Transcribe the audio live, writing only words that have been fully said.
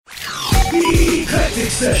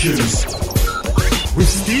Eclectic Sessions with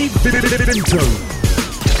Steve Vimto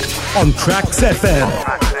on Tracks FM.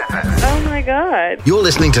 Oh my God. You're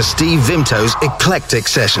listening to Steve Vimto's Eclectic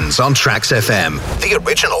Sessions on Tracks FM. The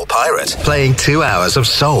original pirate, playing 2 hours of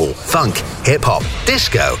soul, funk, hip-hop,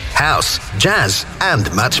 disco, house, jazz, and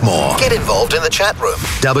much more. Get involved in the chat room.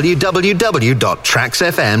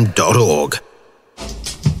 www.tracksfm.org.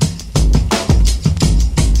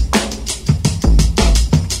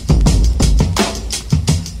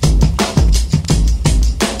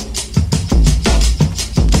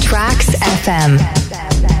 Tracks FM.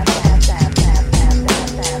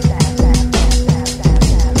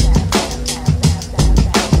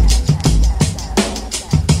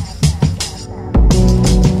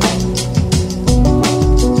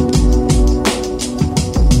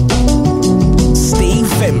 Steve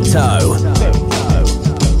Vimto.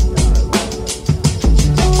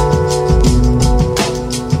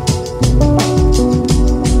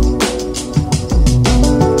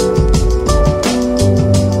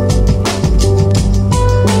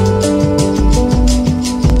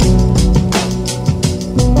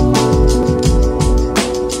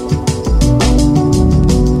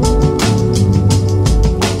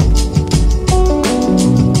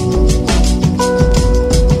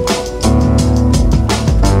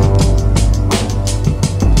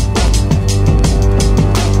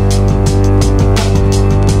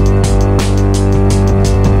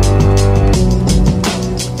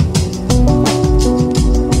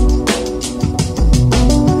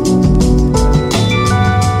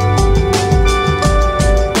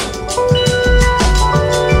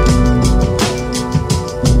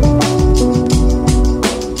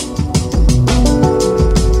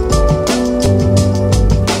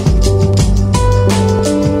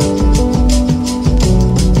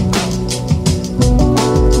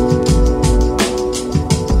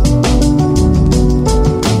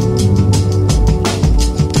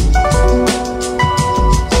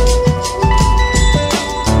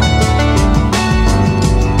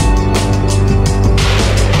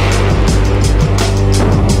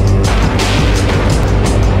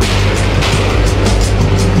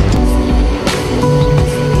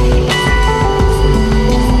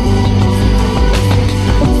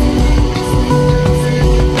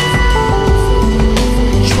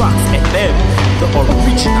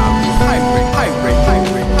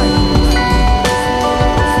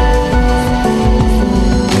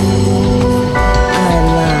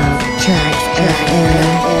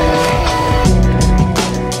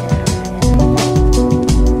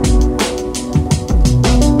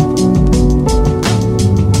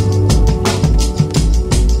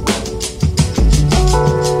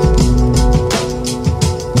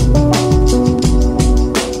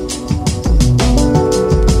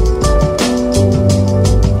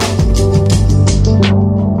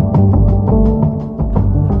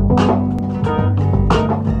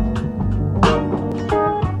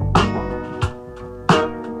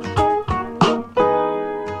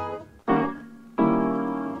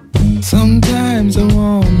 Sometimes I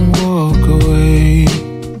wanna walk away,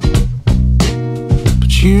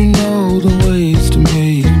 but you know the ways to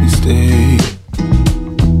make me stay.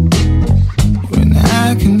 When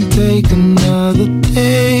I can take another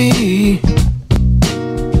day,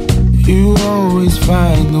 you always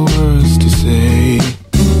find the words to say.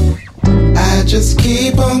 I just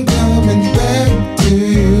keep on coming back to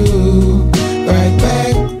you, right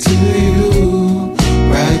back to you,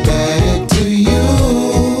 right back to you.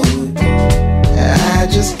 I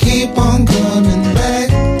just keep on coming back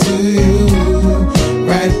to you,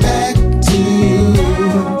 right back to you,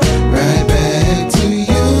 right back to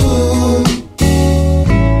you.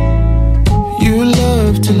 You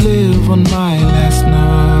love to live on my last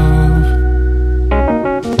nerve,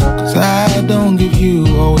 'cause I don't give you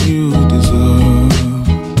all you deserve.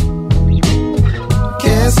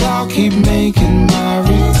 Guess I'll keep making my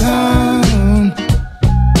return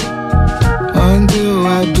until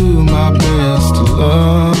I do my best to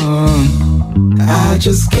learn. I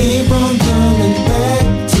just keep on coming back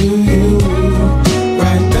to you,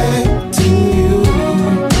 right back to you,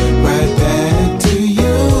 right back to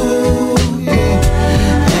you.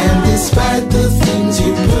 Yeah. And despite the things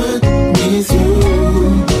you put me through,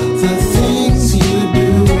 the things you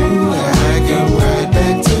do, I come right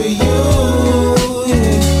back to you.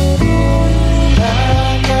 Yeah.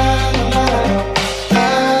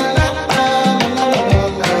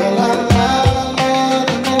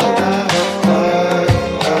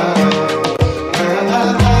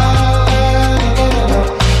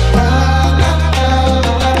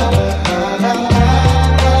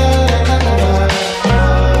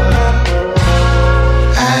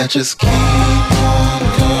 Just keep on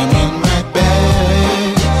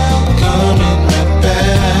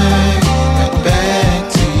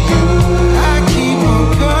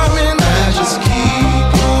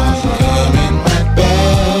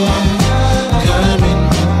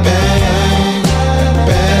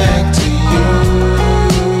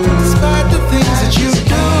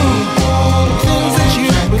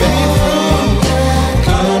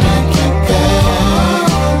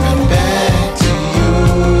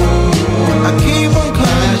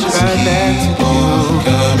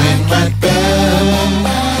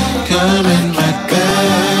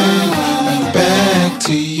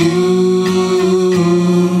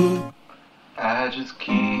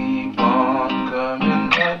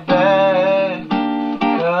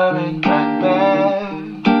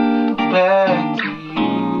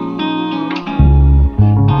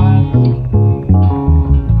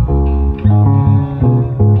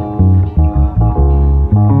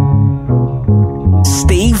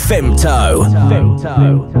Vimto.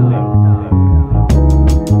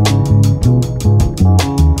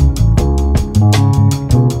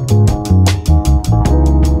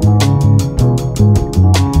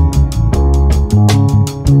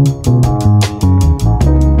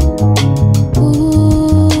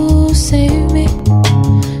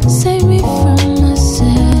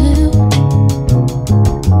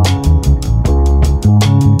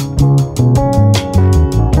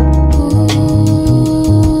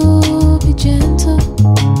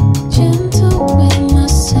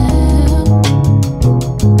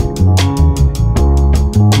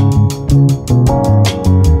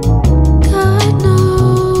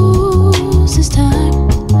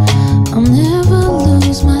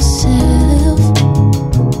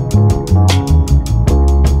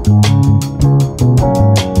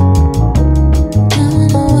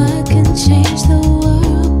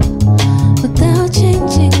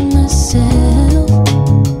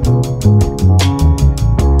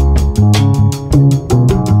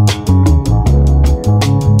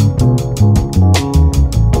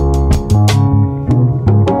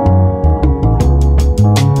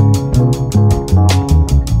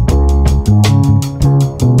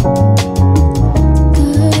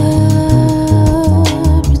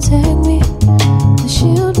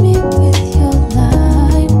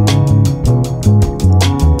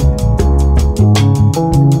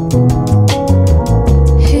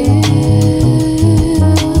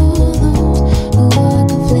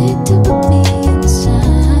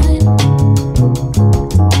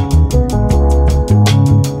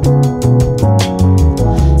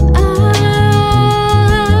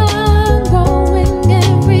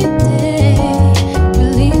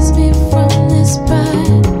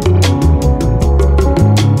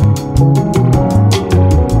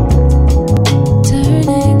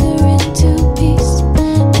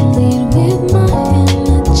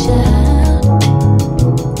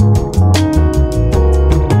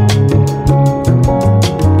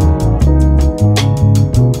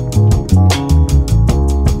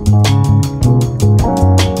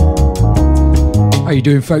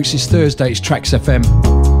 Doing, folks? It's Thursday, it's Tracks FM,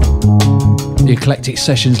 the Eclectic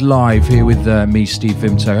Sessions live here with me, Steve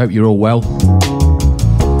Vimto. Hope you're all well.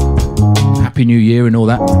 Happy New Year and all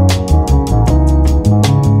that.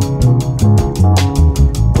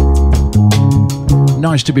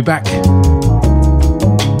 Nice to be back.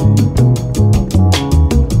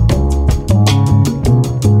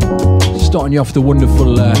 Starting you off the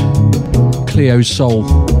wonderful Cleo Soul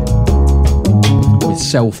with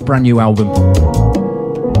Self, brand new album.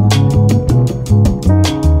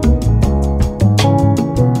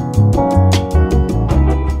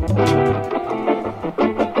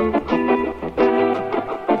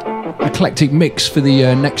 Eclectic mix for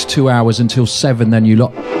the next 2 hours until 7, then you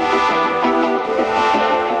lot.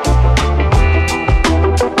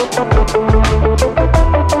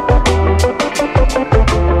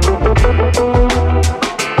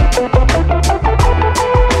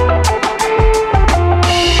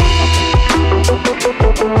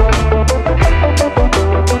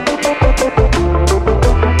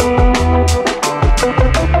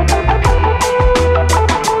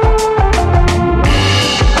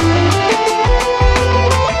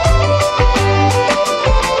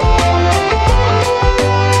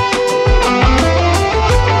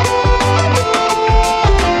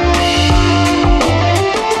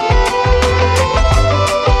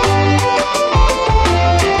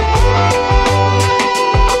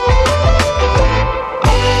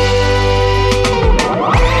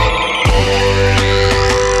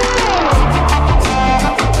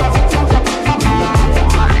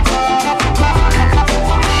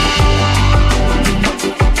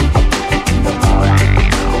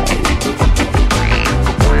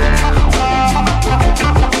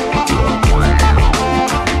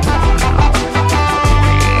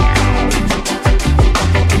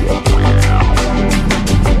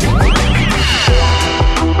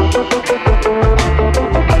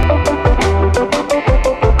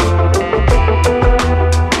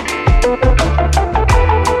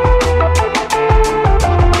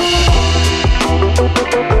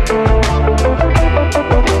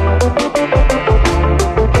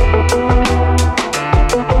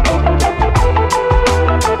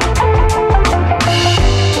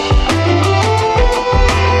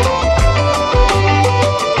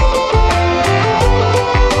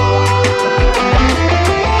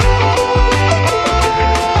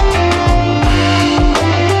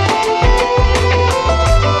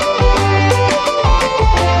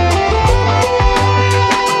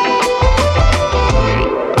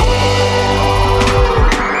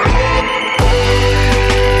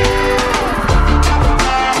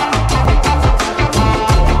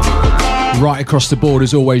 Right across the board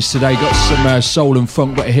as always today. Got some soul and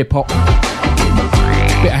funk, bit of hip hop,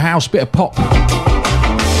 bit of house, bit of pop.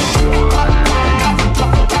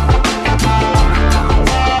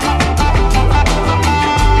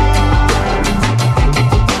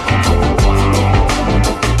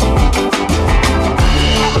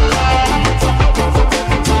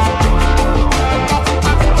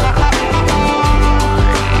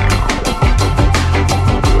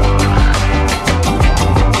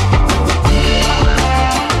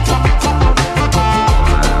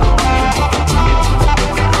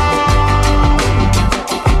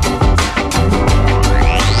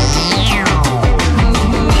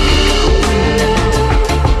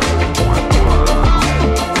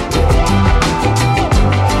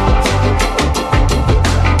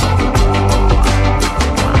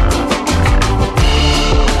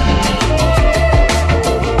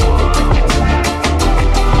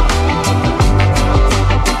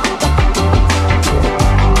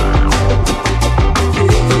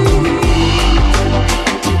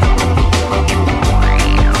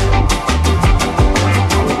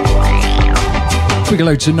 Big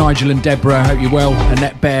hello to Nigel and Deborah, hope you're well.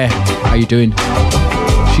 Annette Bear, how you doing?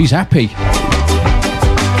 She's happy.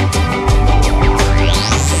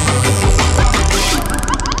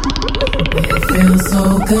 It feels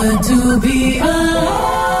so good to be alive.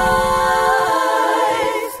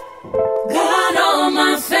 Got all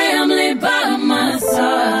my family by my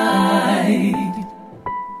side.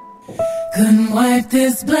 Couldn't wipe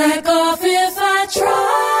this black off if I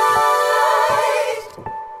tried.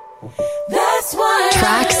 That's why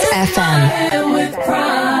Tracks FM. With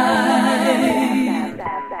pride.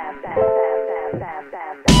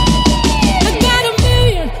 I got a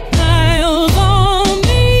million miles on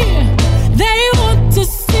me. They want to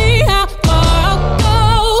see how far I'll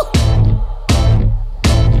go.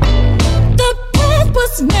 The path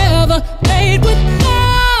was never made with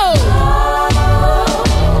love.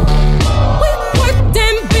 We worked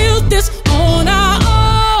and built this on our own.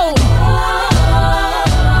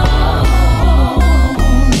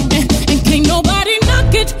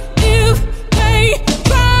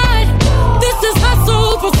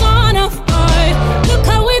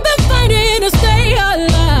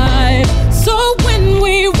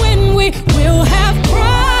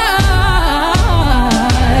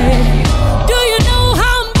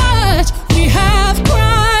 We have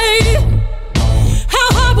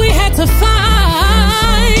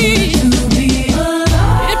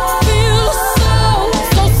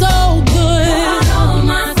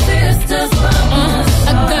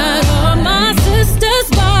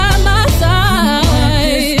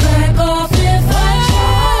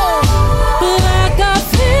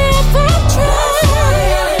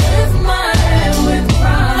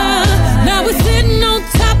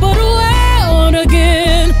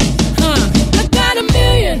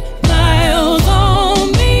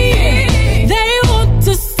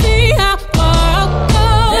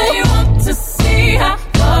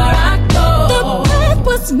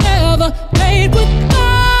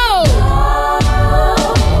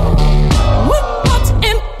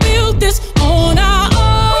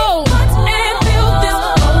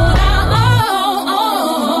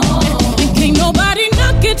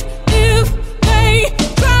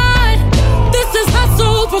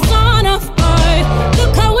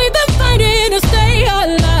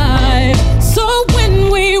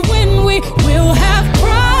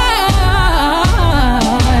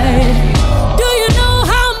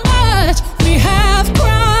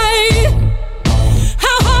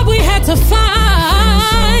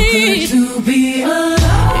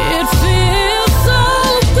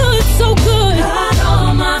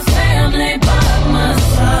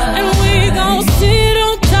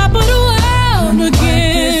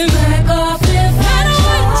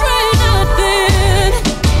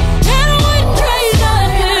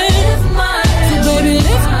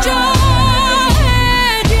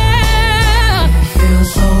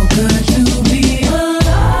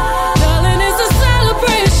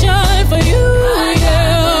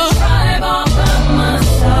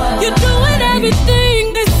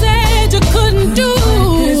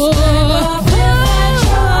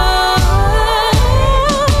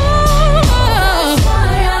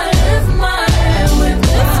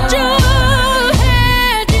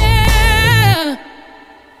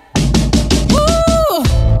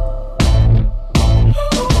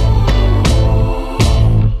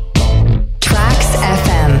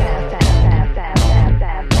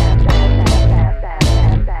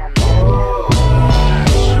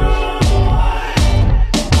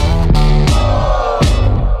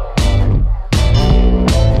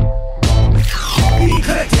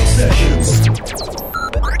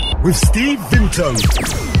with Steve Vimto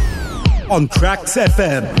on Tracks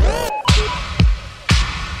FM.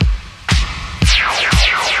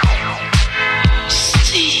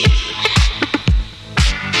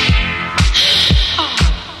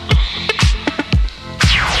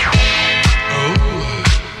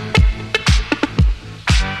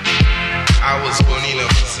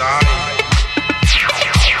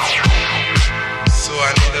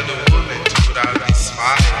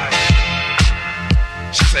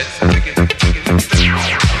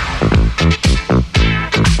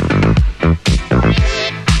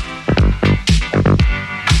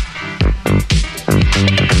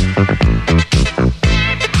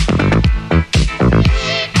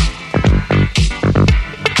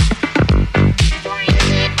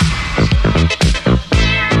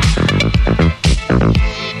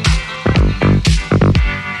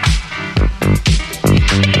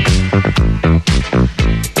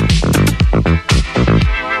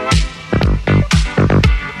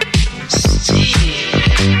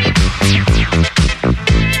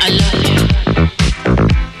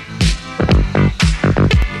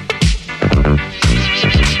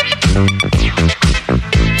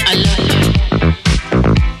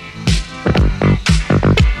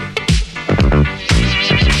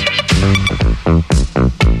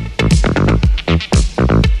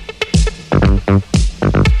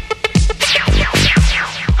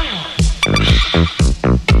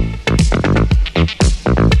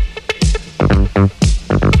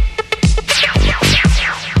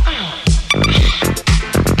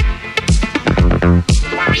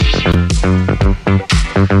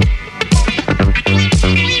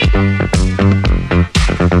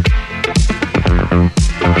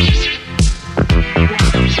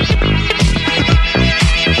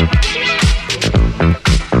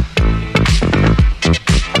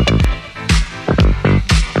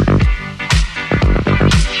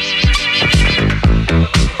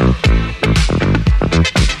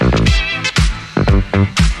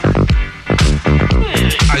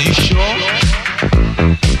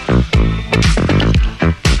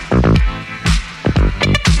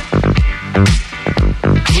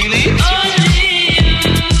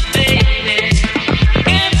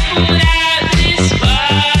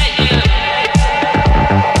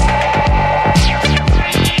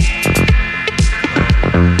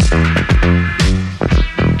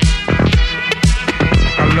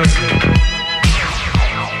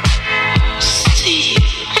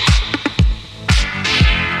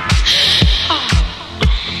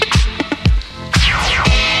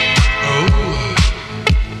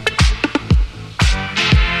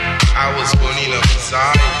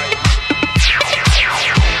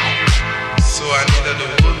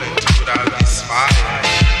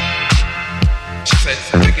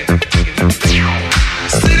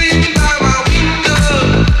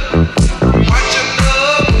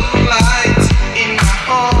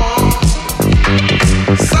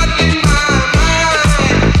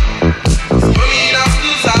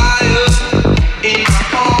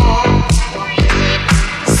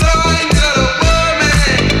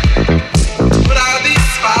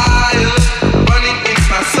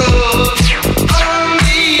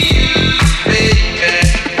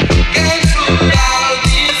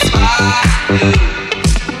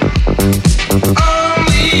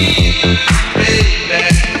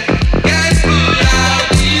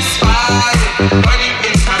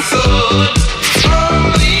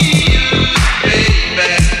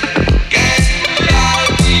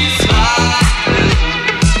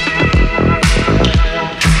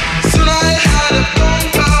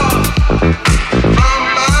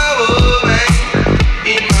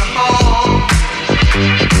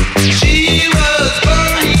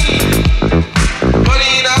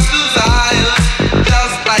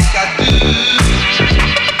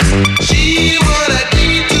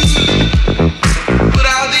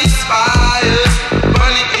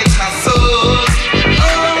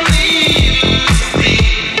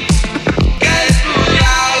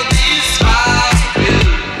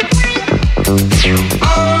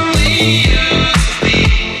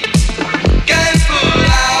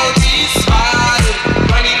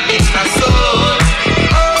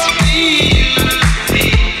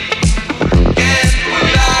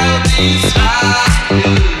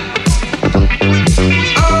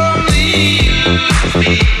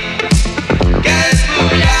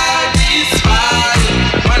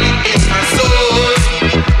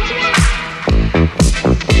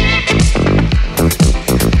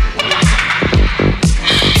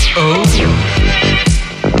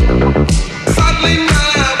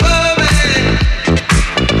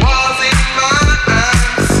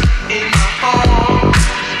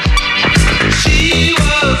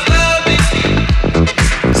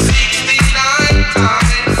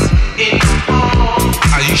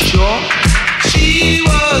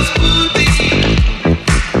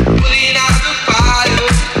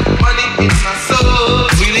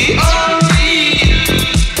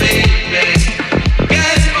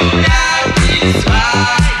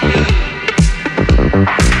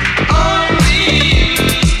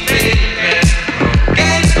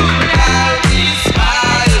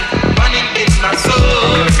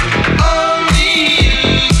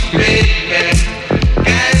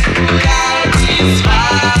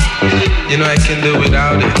 I can do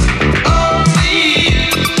without it. Only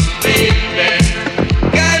you, baby,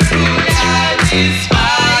 got to have this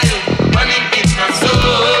fire running in my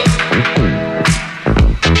soul.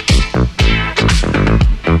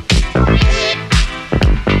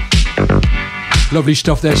 Lovely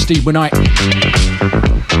stuff there, Steve Knight.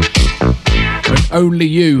 And Only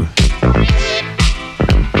You.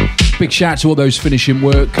 Big shout out to all those finishing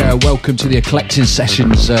work. Welcome to the Eclectic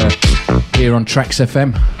Sessions here on Tracks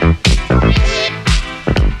FM.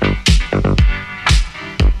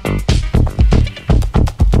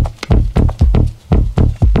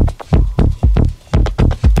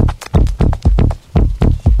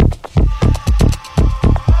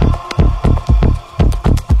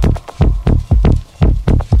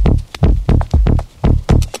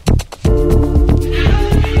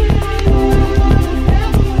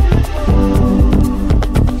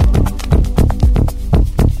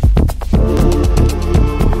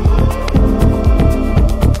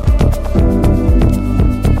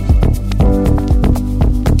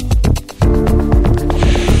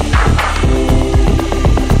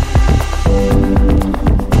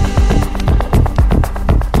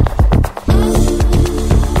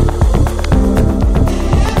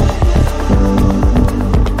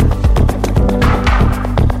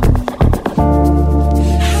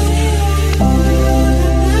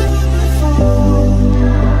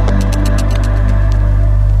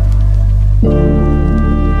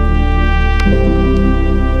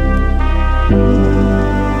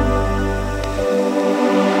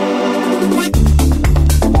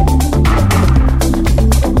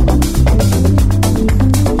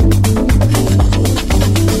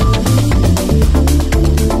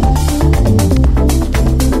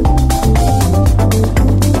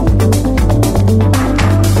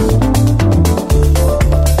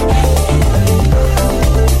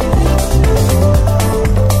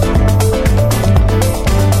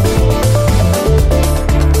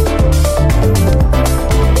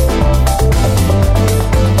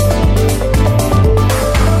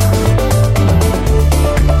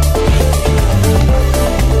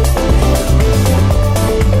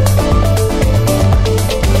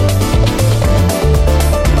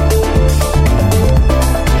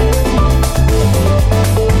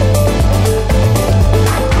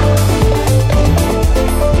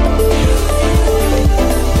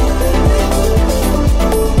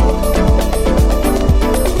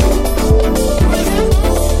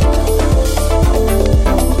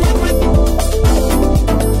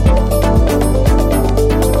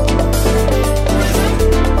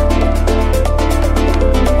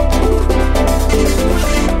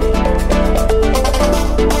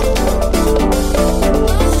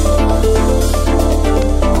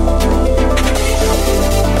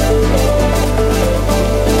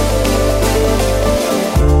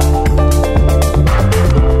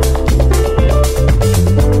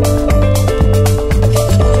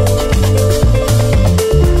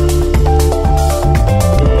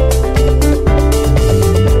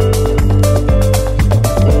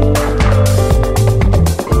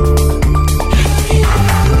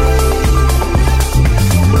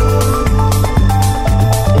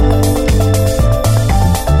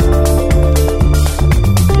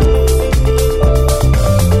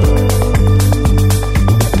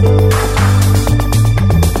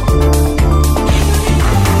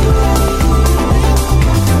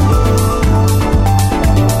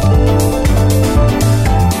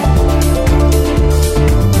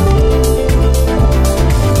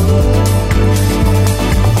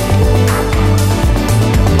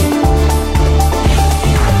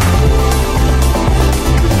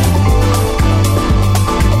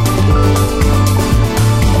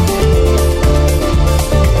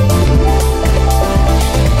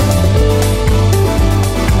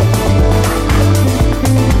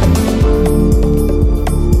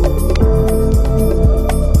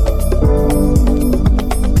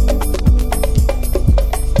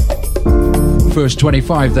 First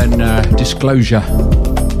 25 then, Disclosure.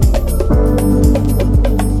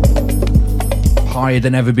 Higher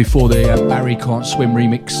than ever before, the Barry Can't Swim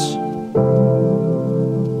remix.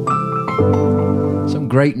 Some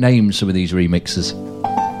great names, some of these remixes.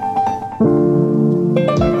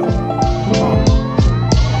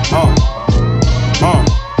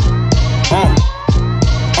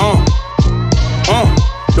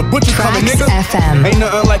 FM. Ain't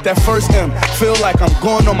nothing like that first M. Feel like I'm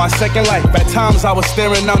going on my second life. At times I was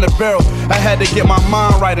staring down the barrel. I had to get my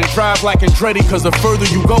mind right and drive like Andretti, cause the further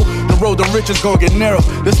you go, the road, the rich is gon' get narrow.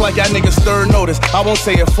 This like y'all niggas third notice. I won't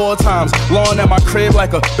say it 4 times. Lawn at my crib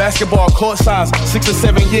like a basketball court size. 6 or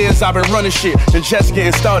 7 years I've been running shit and just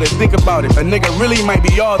getting started. Think about it, a nigga really might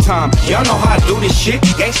be all time. Y'all know how I do this shit.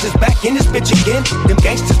 Gangsters back in this bitch again. Them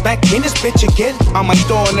gangsters back in this bitch again. I'm like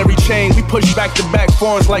throwing every chain. We push back to back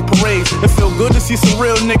foreigns like parades. It feel good to see some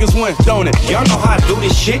real niggas win, don't it? Y'all know how I do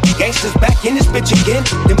this shit. Gangsters back in this bitch again.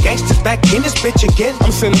 Them gangsters back in this bitch again.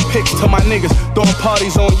 I'm sending pics to my niggas, throwing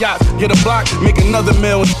parties on yachts. Get a block, make another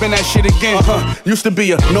meal and spend that shit again. Used to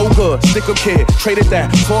be a no good, sticker kid. Traded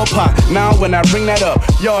that for a pot. Now when I bring that up,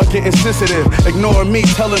 y'all getting sensitive. Ignoring me,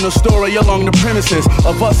 telling a story along the premises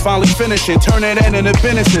of us finally finishing, turning that into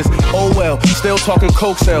businesses. Oh well, still talking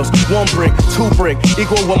coke sales. 1 brick, 2 brick,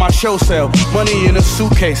 equal what my show sell. Money in a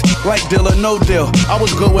suitcase, like deal or no deal. I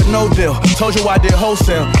was good with no deal. Told you I did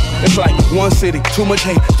wholesale. It's like 1 city, too much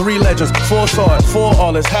hate, 3 legends, 4 swords, 4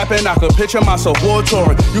 all this happened. I could picture myself war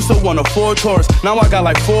touring. Used to want a 4 tours, now I got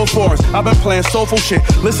like 4 foreigns. I've been playing soulful shit,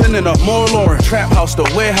 listening to more Lauren. Trap house to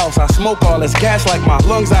warehouse, I smoke all this gas like my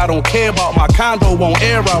lungs. I don't care about my condo, won't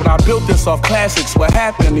air out. I built this off classics. What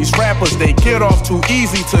happened? These rappers, they get off too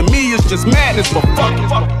easy. To me, it's just madness, but fuck it.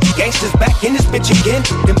 Gangsters back in this bitch again.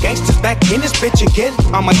 Them gangsters back in this bitch again.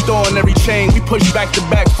 I'm like throwing every chain. We push back to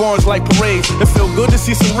back foreigns like parades. It feel good to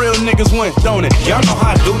see some real niggas win, don't it? Y'all know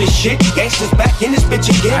how I do this shit. Gangsters back in this bitch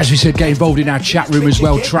again. As we said, get involved in our chat room as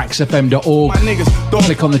well, tracksfm.org.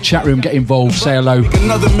 Click on the chat room, get involved, say hello.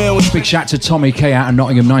 Big shout to Tommy K out of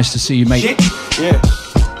Nottingham. Nice to see you, mate. Yeah.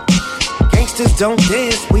 Gangsters don't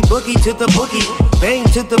dance. We boogie to the boogie. Bang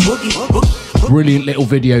to the boogie. Brilliant little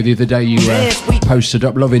video the other day you posted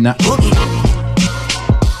up. Loving that. The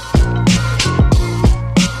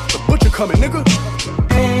butcher coming, nigga.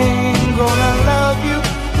 Ain't gonna love you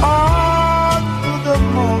all through the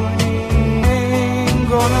morning. Ain't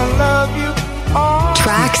gonna love you all.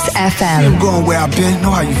 Tracks FM. I'm going where I've been,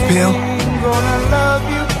 know how you feel. Ain't gonna love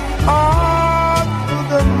you all through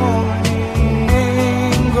the morning.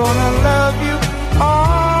 Ain't gonna love you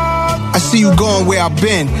all. I see you going where I've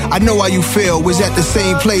been. I know how you feel. Was at the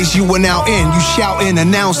same place you were now in. You shouting,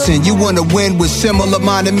 announcing. You want to win with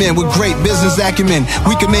similar-minded men with great business acumen.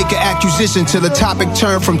 We can make an acquisition till the topic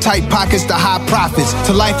turn from tight pockets to high profits.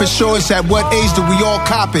 To life assurance, at what age do we all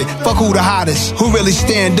cop it? Fuck who the hottest? Who really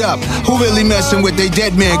stand up? Who really messing with they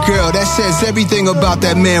dead man girl? That says everything about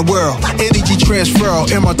that man world. Energy transfer,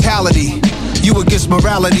 immortality. You against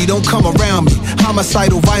morality, don't come around me.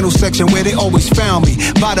 Homicidal vinyl section where they always found me.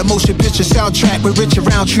 By the motion picture soundtrack with Richard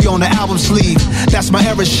Roundtree on the album sleeve. That's my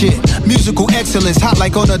era shit. Musical excellence, hot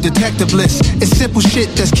like on a detective list. It's simple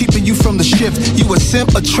shit that's keeping you from the shift. You a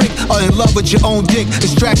simp, a trick, or in love with your own dick.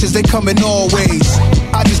 Distractions, they come in all ways.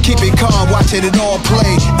 I just keep it calm, watching it all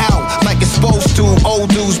play out like it's supposed to.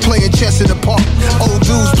 Old dudes playing chess in the park. Old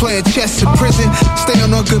dudes playing chess in prison.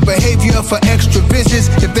 Staying on good behavior for extra visits.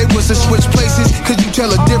 If they was to switch places, could you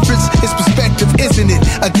tell a difference? It's perspective, isn't it?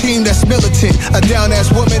 A team that's militant, a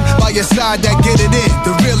down-ass woman by your side that get it in.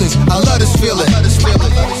 The realest, I love this feeling.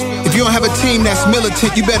 If you don't have a team that's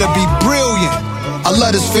militant, you better be brilliant. I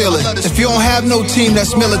love this feeling. If you don't have no team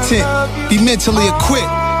that's militant, be mentally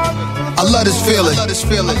equipped. I love this feeling.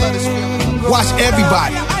 Watch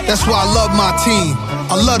everybody. That's why I love my team.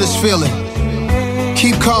 I love this feeling.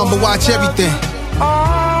 Keep calm, but watch everything.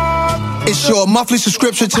 It's your monthly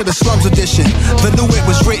subscription to the Slums edition. The new it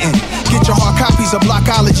was written. Get your hard copies of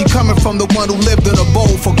Blockology coming from the one who lived in a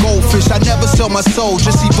bowl for goldfish. I never sell my soul,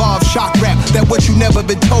 just evolve shock rap. That what you never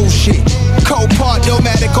been told shit. Cold part,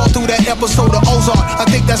 Illmatic all through that episode of Ozark. I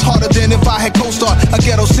think that's harder than if I had co-starred a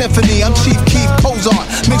ghetto symphony. I'm Chief Keef Cozart,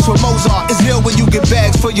 mixed with Mozart. It's ill when you get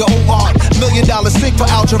bags for your own art. $1 million sink for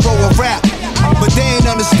algebra or rap. But they ain't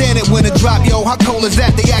understand it when it drop, yo. How cold is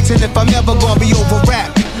that? They asking if I'm ever gonna be over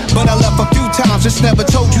rap. But I left a few times, just never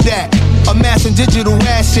told you that. Amassing digital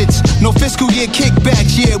assets, no fiscal year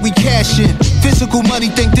kickbacks, yeah, we cash in. Physical money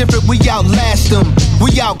think different, we outlast them.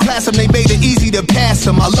 We outclass them, they made it easy to pass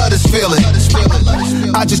them. I love this feeling.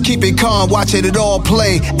 I just keep it calm, watching it all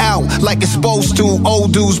play out like it's supposed to.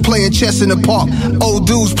 Old dudes playing chess in the park, old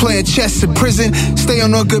dudes playing chess in prison. Stay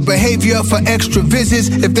on good behavior for extra visits.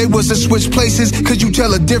 If they was to switch places, could you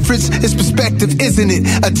tell a difference? It's perspective, isn't it?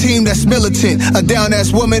 A team that's militant, a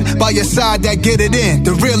down-ass woman by your side that get it in.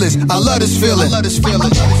 The realest, I love this feeling.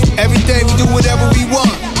 Every day we do whatever we want,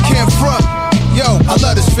 can't front. Yo, I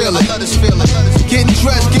love this feeling. Getting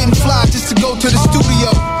dressed, getting fly just to go to the studio.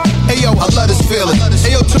 Hey yo, I love this feeling.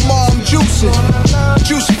 Hey yo, tomorrow I'm juicing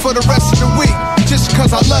for the rest of the week, just cause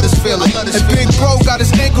I love this feeling. And Big Bro got his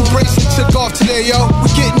ankle bracelet took off today, yo. We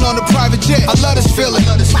getting on the private jet. I love this feeling.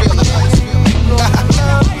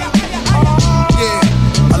 Yeah,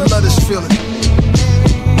 I love this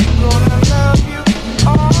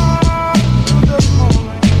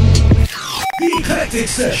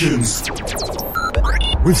Sessions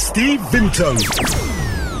with Steve Vimto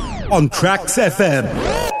on Tracks FM.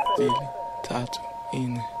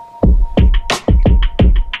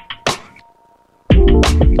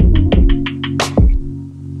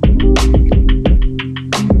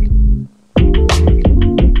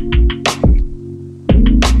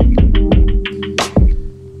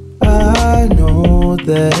 I know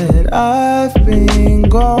that I've been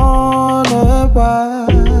gone a while.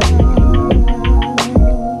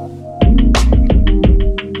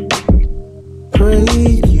 Pray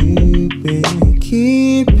you've been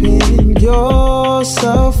keeping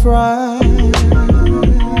yourself right.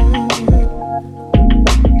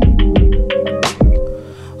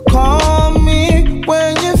 Call me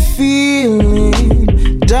when you're feeling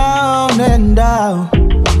down and out.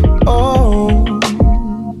 Oh,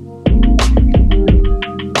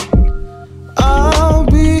 I'll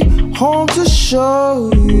be home to show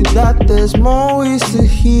you that there's more ways to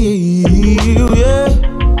heal you, yeah.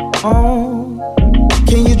 Oh,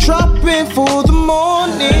 can you drop in for the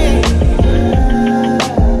morning?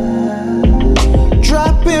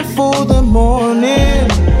 Drop in for the morning,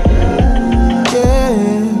 yeah.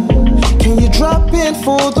 Can you drop in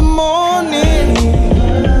for the morning?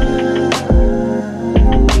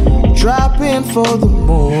 Drop in for the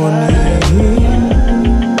morning.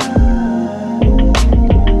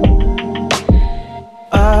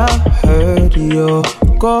 I heard you're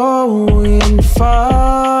going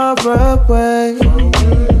far away.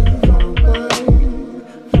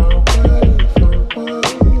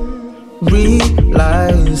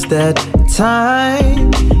 Realize that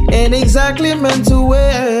time ain't exactly meant to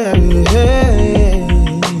wait.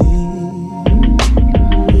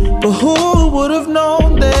 But who would have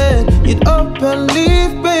known that you'd up and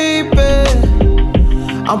leave, baby?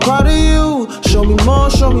 I'm proud of you. Show me more,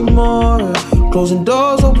 show me more. Closing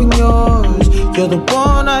doors, open yours. You're the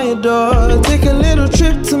one I adore. Take a little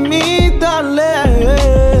trip to me,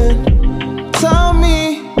 darling. Tell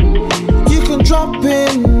me you can drop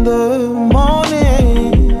in the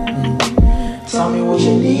morning. Tell me what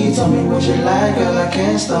you need, tell me what you like. Girl, I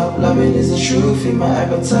can't stop loving. Is it true? Feed my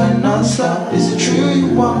appetite non-stop. Is it true you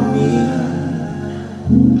want me?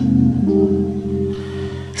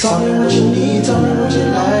 Tell me what you need, tell me what you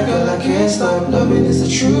like. Girl, I can't stop loving. Is the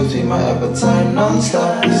truth, feed my appetite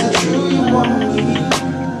non-stop. Is it true you want me?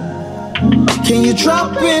 Can you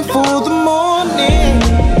drop in for the morning?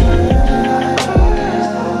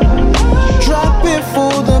 Drop in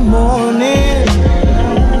for the morning,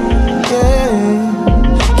 yeah.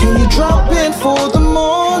 Can you drop in for the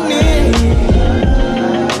morning?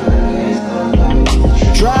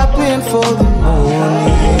 Drop in for the morning.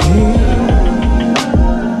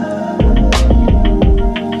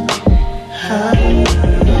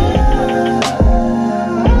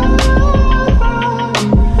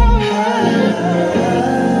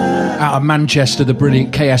 Out of Manchester, the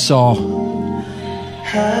brilliant KSR.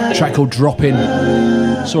 A track called Drop In.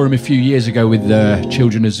 Saw him a few years ago with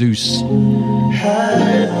Children of Zeus.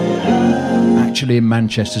 Actually in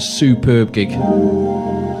Manchester, superb gig. I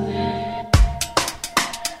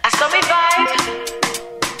saw me vibe.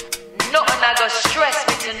 Nothing I got stress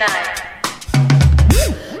me tonight.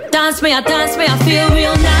 Dance me, I feel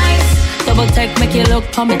real nice. Double take, make you look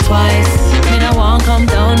for me twice. Me no want come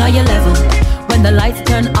down on your level. When the lights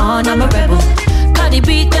turn on, I'm a rebel. Cause the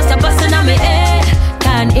beat just a bustin' on me head.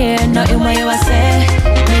 Can't hear nothing what you a say.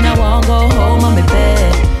 Me no want go home on me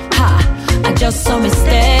bed. Ha, I just saw me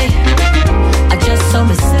stay. I just saw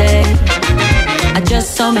me stay. I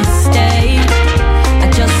just saw me stay. I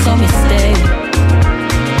just saw me stay.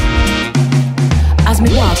 As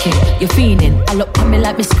me walking, you're fiending. I look on me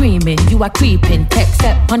like me screaming. You are creeping. Take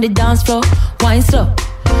step on the dance floor. Wine slow.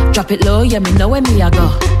 Drop it low, yeah, me know where me I go.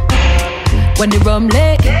 When the rum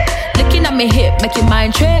lick, licking at me hip, make your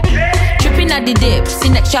mind trip. Tripping at the dip, see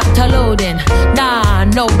next chapter loading. Nah,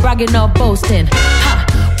 no bragging or boasting. Ha,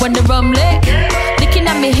 when the rum lick, licking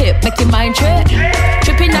at me hip, make your mind trip.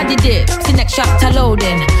 Tripping at the dip, see next chapter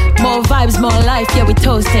loading. More vibes, more life, yeah, we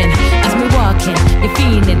toasting. As me walking, you're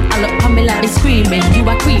feeling. I look on me like me screaming. You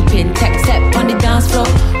are creeping, tech step on the dance floor.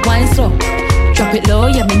 Wine slow, drop it low,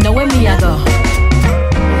 yeah, me know where me I go.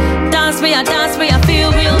 Dance me, I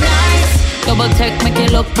feel real nice. Double take, make you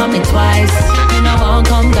look for me twice. You know I won't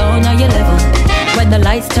come down on your level. When the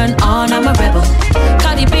lights turn on, I'm a rebel.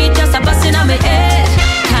 Cause the beat just a bustin' on me head.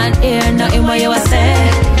 Can't hear nothing what you a say.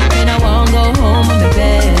 You know I won't go home on my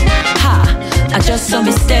bed. Ha, I just saw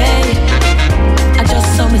me stay. I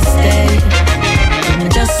just saw me stay. I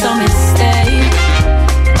just saw me stay.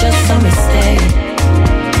 Just saw me stay.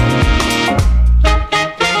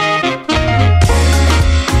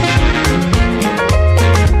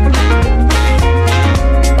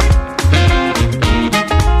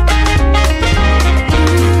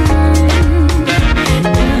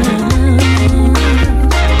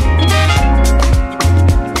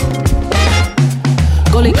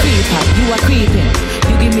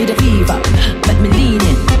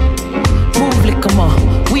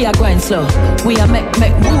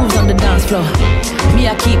 floor. Me,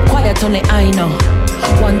 I keep quiet on the I know.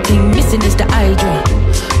 One thing missing is the hydro.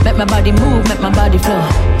 Make my body move, make my body flow.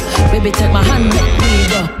 Baby, take my hand, make me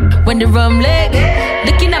go. When the rum leg,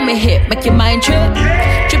 looking at me hip, make your mind trip.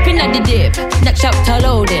 Tripping at the dip, next chapter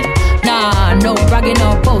loading. Nah, no bragging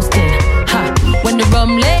or boasting. Ha, when the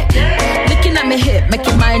rum leg, looking at me hip, make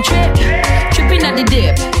your mind trip. Tripping at the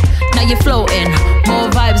dip, now you're floating. More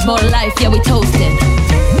vibes, more life, yeah, we toasting.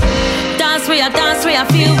 Dance where I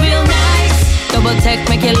feel real nice. Double take,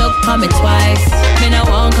 make you look for me twice. Me no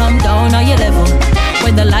won't come down on your level.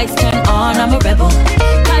 When the lights turn on, I'm a rebel.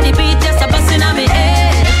 Cardi beat just a bustin' on me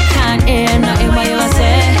head. Can't hear nothing what you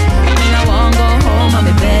say. Me no won't go home on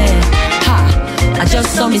me bed. Ha, I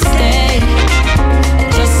just saw me stay. I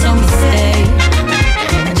just saw me stay.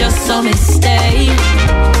 I just saw me stay.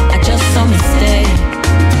 I just saw me stay.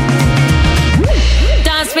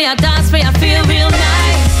 Dance me, I feel real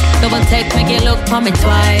nice. Double take, make you look for me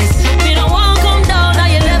twice. Me no won't come down on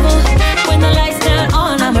your level. When the lights turn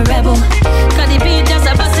on, I'm a rebel. Cause the beat just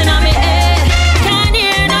a bustin' on me head. Can't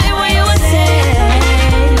hear nothing what you say.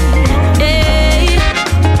 Hey,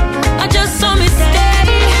 I just saw me stay.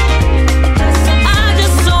 I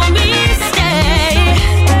just saw me stay.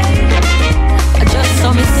 I just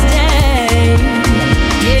saw me stay.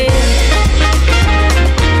 Yeah.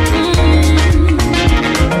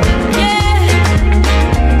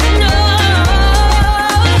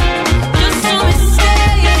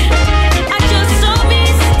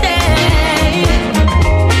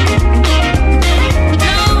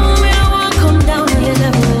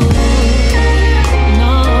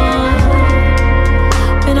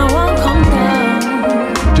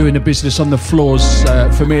 Doing the business on the floors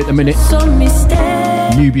for me at the minute.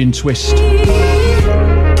 Nubian Twist.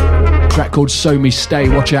 Track called So Me Stay.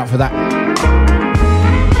 Watch out for that.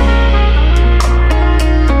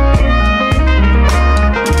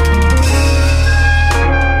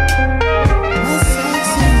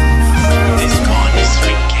 This one is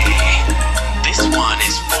freaky. This one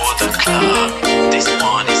is for the club. This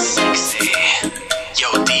one is sexy. Yo,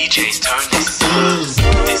 DJs, turn this up.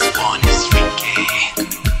 This one is freaky.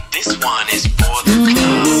 This one is for the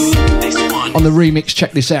club. This one on the remix,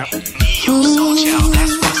 check this out.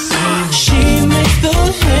 She makes the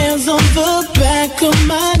hands on the back of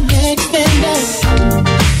my neck stand up.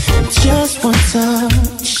 Just one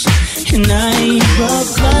touch, and I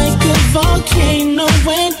erupt like a volcano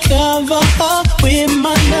and cover up with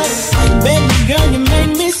my nuts. Baby girl, you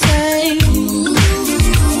make me say,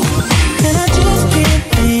 and I just can't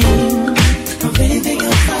think of anything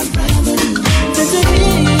else I'd rather do than to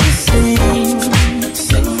hear you sing.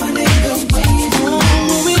 Sing my name away.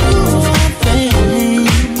 When we do our thing,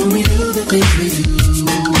 when we do the things we do.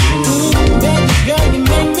 Baby girl, you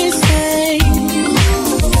make me say,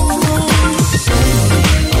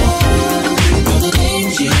 all the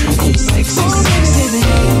things you do, sexy, sexy,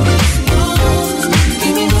 baby.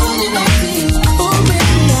 Give me more than I do. Oh,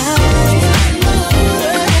 baby,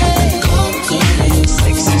 I come to you,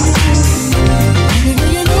 sexy, sexy. Baby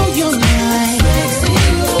girl, you know you're right.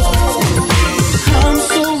 I'm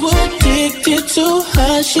so addicted to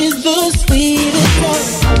her, she's the sweetest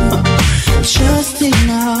girl. Just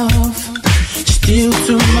enough, still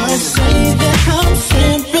too much. Say that I'm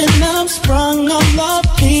simping, I'm sprung, I'm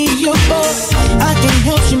lucky, you're both. I can't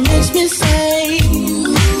help, she makes me say,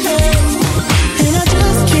 hey, and I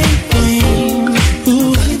just can't think,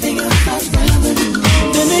 ooh, anything else I'd rather do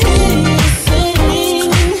than to hear you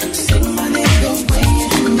sing my name away.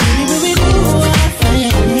 Baby, when we do our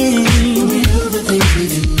thing, when we do the things we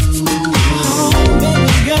do. Oh,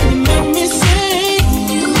 baby girl, you make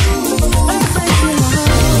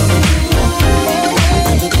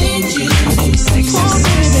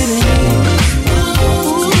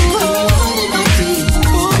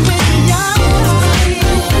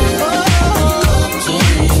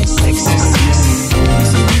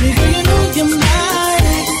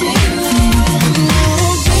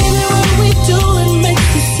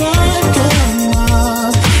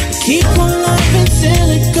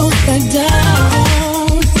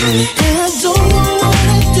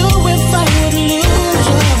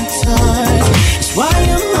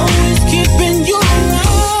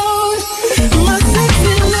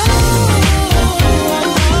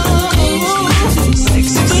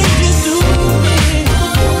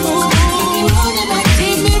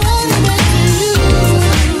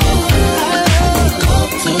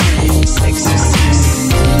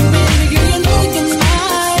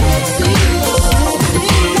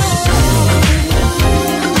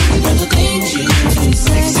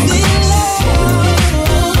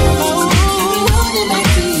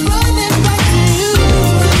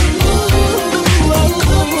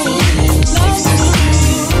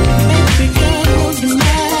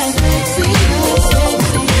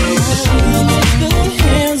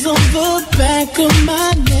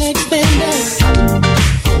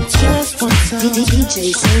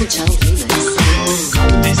This one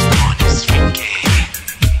is freaky.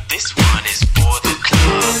 This one is for the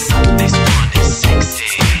club. This one is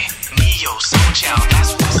sexy. Neo Soul Child,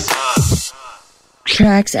 that's what's up.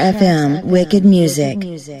 Tracks FM, wicked music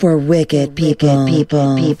for wicked people.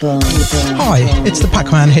 Hi, it's the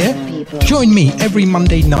Pac-Man here. Join me every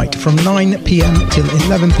Monday night from 9 p.m. till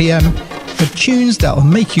 11 p.m. for tunes that'll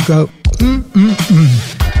make you go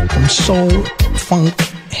from soul, funk,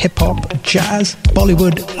 hip-hop, jazz,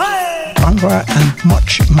 Bollywood, Bhangra and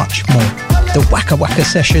much, much more. The Waka Waka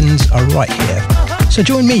sessions are right here. So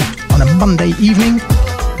join me on a Monday evening,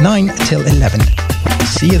 9 till 11.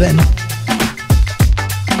 See you then.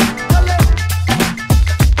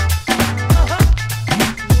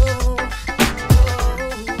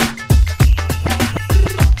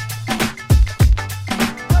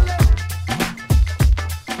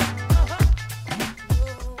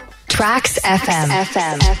 Tracks FM.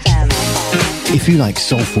 If you like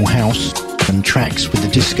soulful house and tracks with the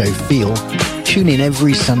disco feel, tune in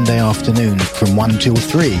every Sunday afternoon from 1 till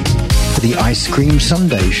 3 for the Ice Cream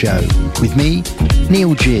Sunday Show with me,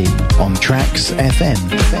 Neil G, on Tracks FM.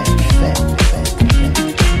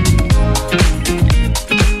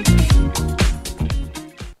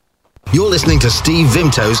 You're listening to Steve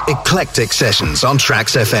Vimto's Eclectic Sessions on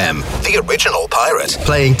Tracks FM, the original pirate,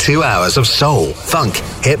 playing 2 hours of soul, funk,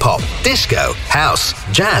 hip-hop, disco, house,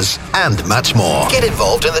 jazz, and much more. Get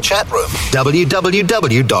involved in the chat room,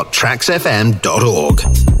 www.tracksfm.org.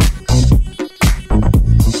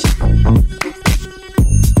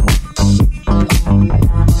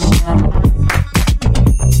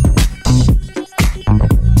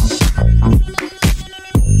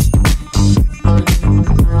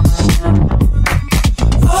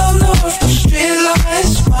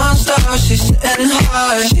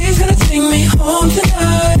 She's gonna take me home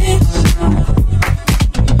tonight.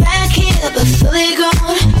 Back here, but fully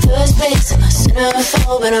grown. First place in my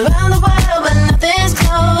centerfold. Been around the world, but nothing's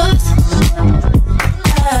close.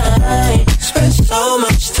 I spent so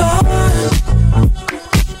much time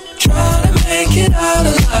trying to make it out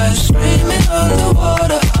alive, screaming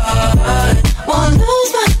underwater. I won't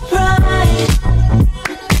lose my pride.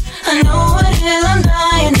 I know what hill I'm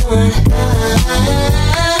dying on.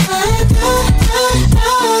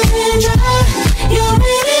 You're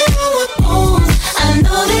written on my bones. I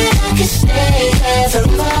know that I can stay as a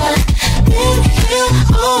lot. Been here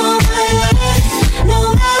all my life.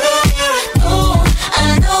 No matter where I go,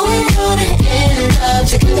 I know we're gonna end up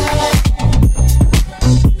together.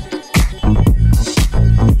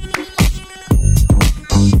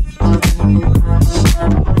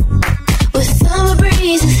 With summer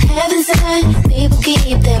breezes, heaven sent. People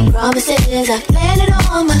keep their promises. I've landed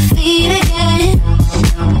on my feet again.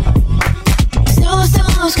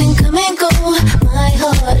 Snowstorms can come and go. My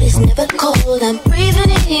heart is never cold. I'm breathing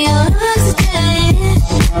in your oxygen.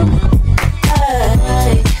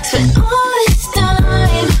 I spent all this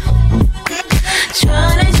time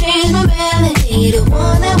trying to change my melody to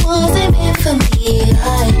one that wasn't meant for me.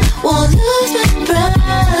 I won't lose my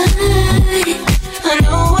pride. I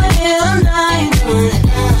know what hill I'm dying on.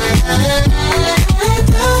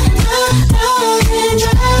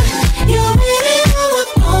 You're written on my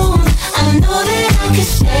bones. I know that I can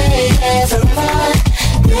stay as a lot.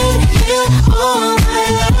 Been here all my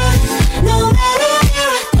life. No matter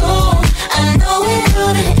where I go, I know we're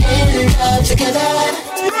gonna end up together.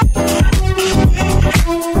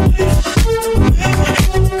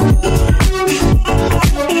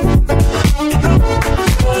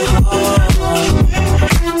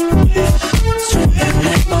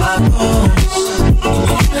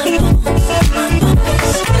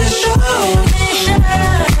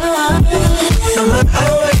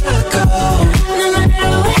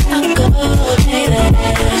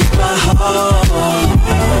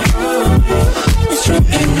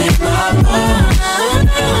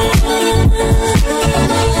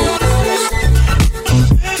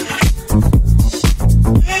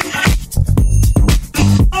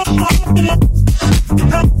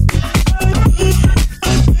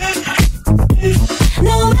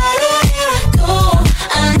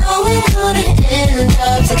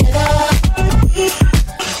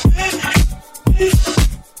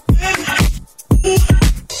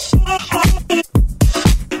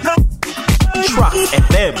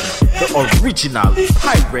 Original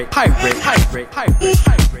pirate.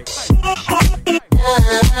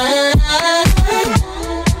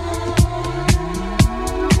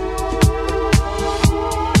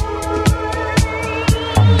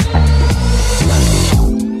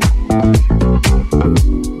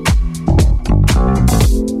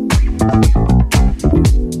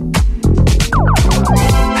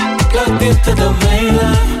 Plugged into the main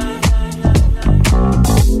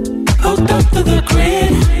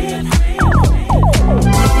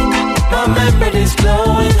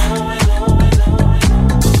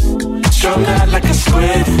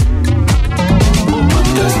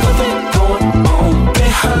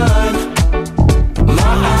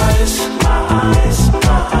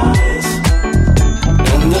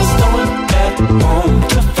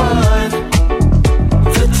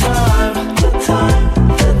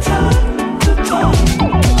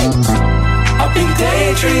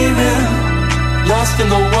in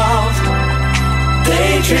the wild,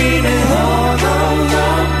 daydreaming. Oh, no, no,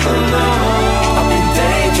 no. I've been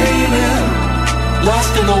daydreaming,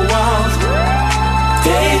 lost in the wild,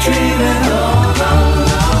 daydreaming. Oh, no,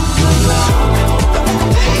 no, no.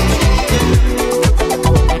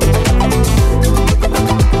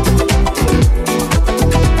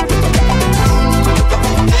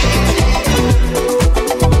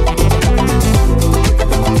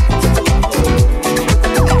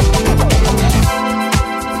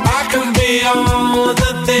 All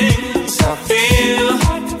the things I feel, I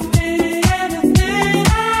can be anything I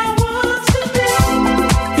want to be.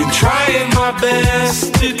 And trying my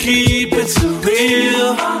best to keep it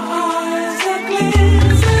surreal. My eyes are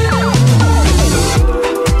glazing,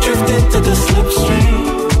 drift into the slipstream.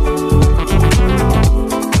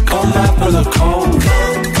 Come apple of cold,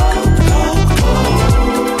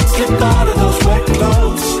 slip out of those wet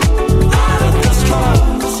clothes, out of the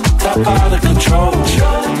straws, tap out of control.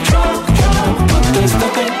 There's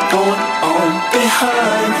nothing going on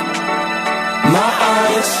behind my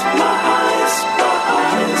eyes, my eyes, my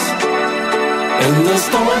eyes. And there's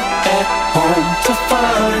no one at home to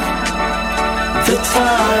find the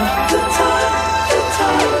time, the time, the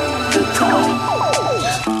time, the time.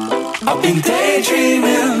 I've been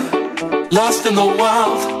daydreaming, lost in the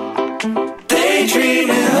wild,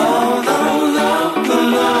 daydreaming. Oh, no, no, no,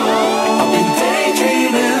 no. I've been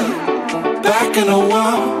daydreaming, back in the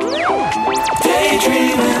wild.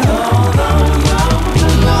 Daydreaming, oh, no, no,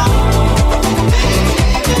 no.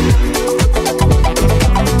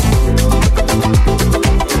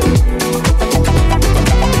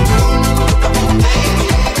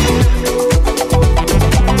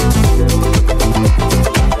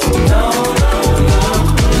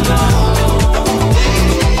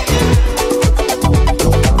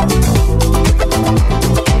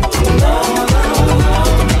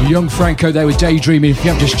 Young Franco there with Daydreaming. If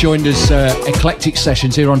you have just joined us, Eclectic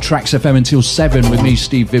Sessions here on Tracks FM until 7 with me,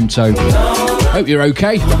 Steve Vimto. Hope you're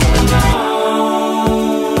okay.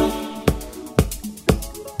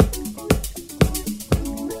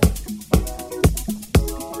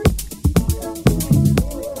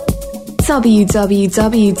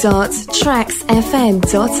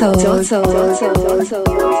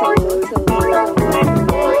 www.traxfm.org.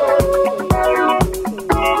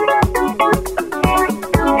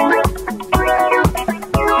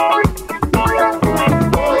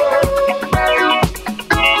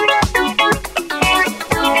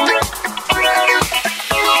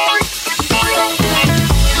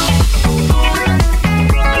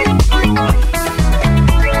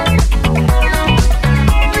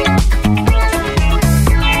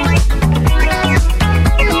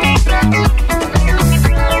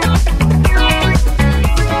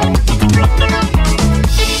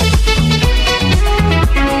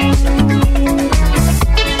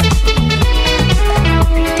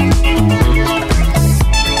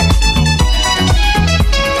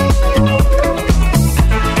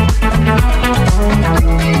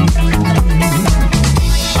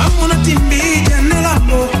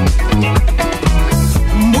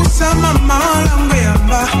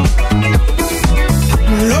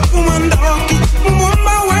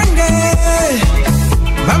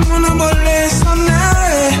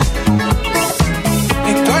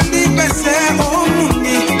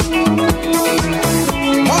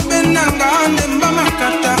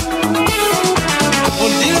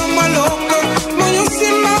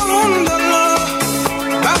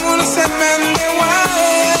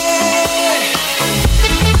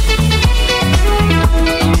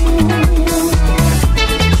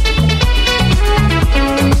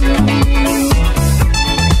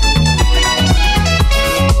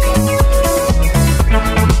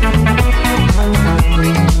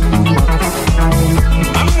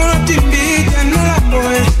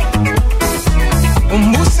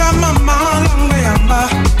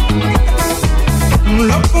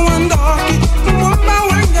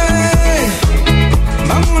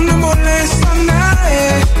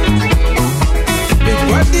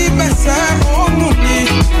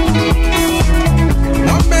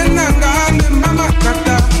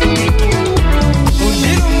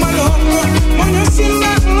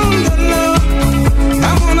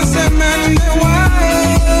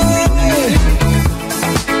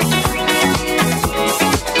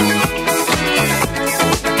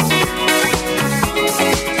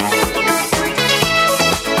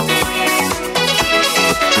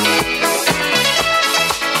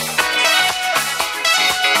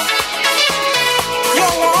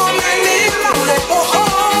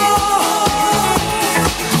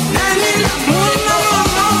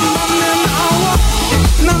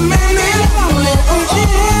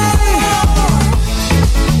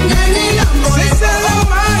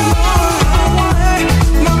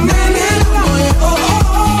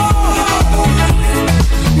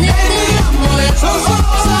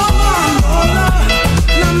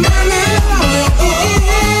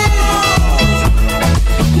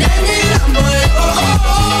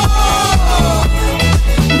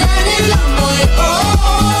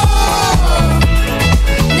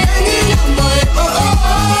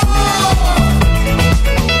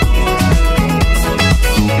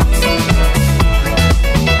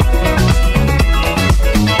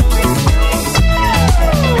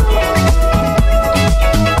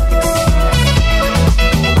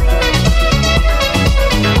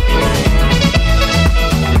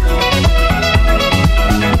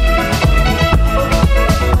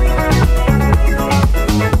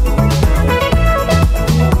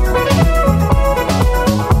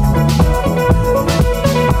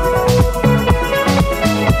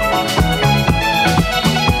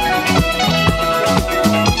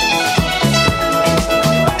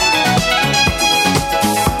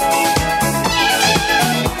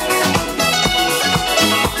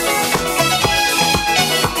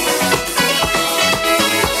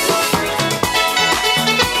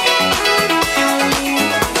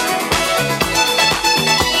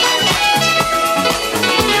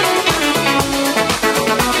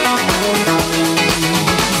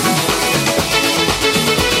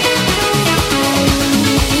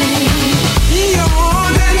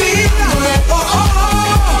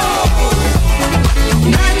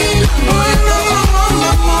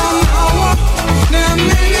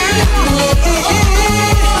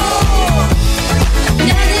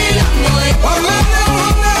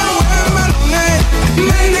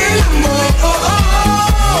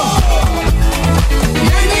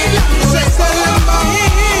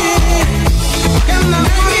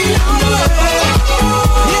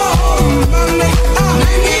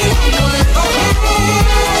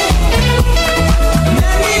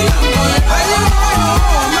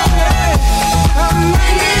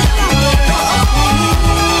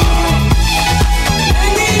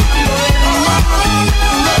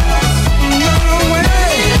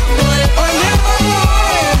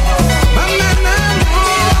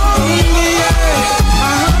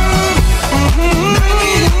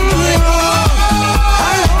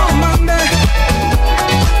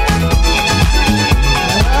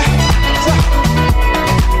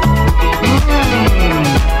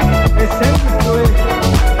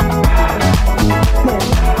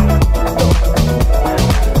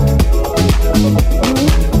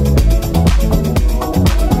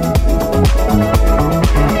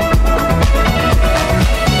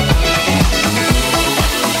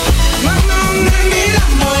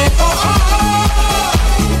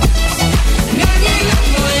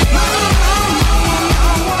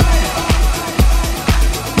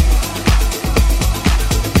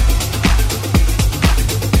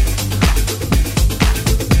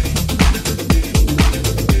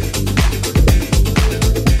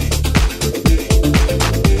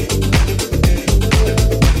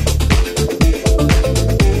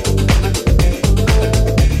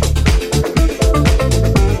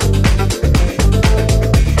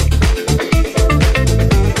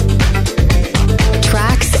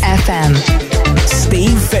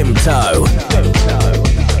 Vimto.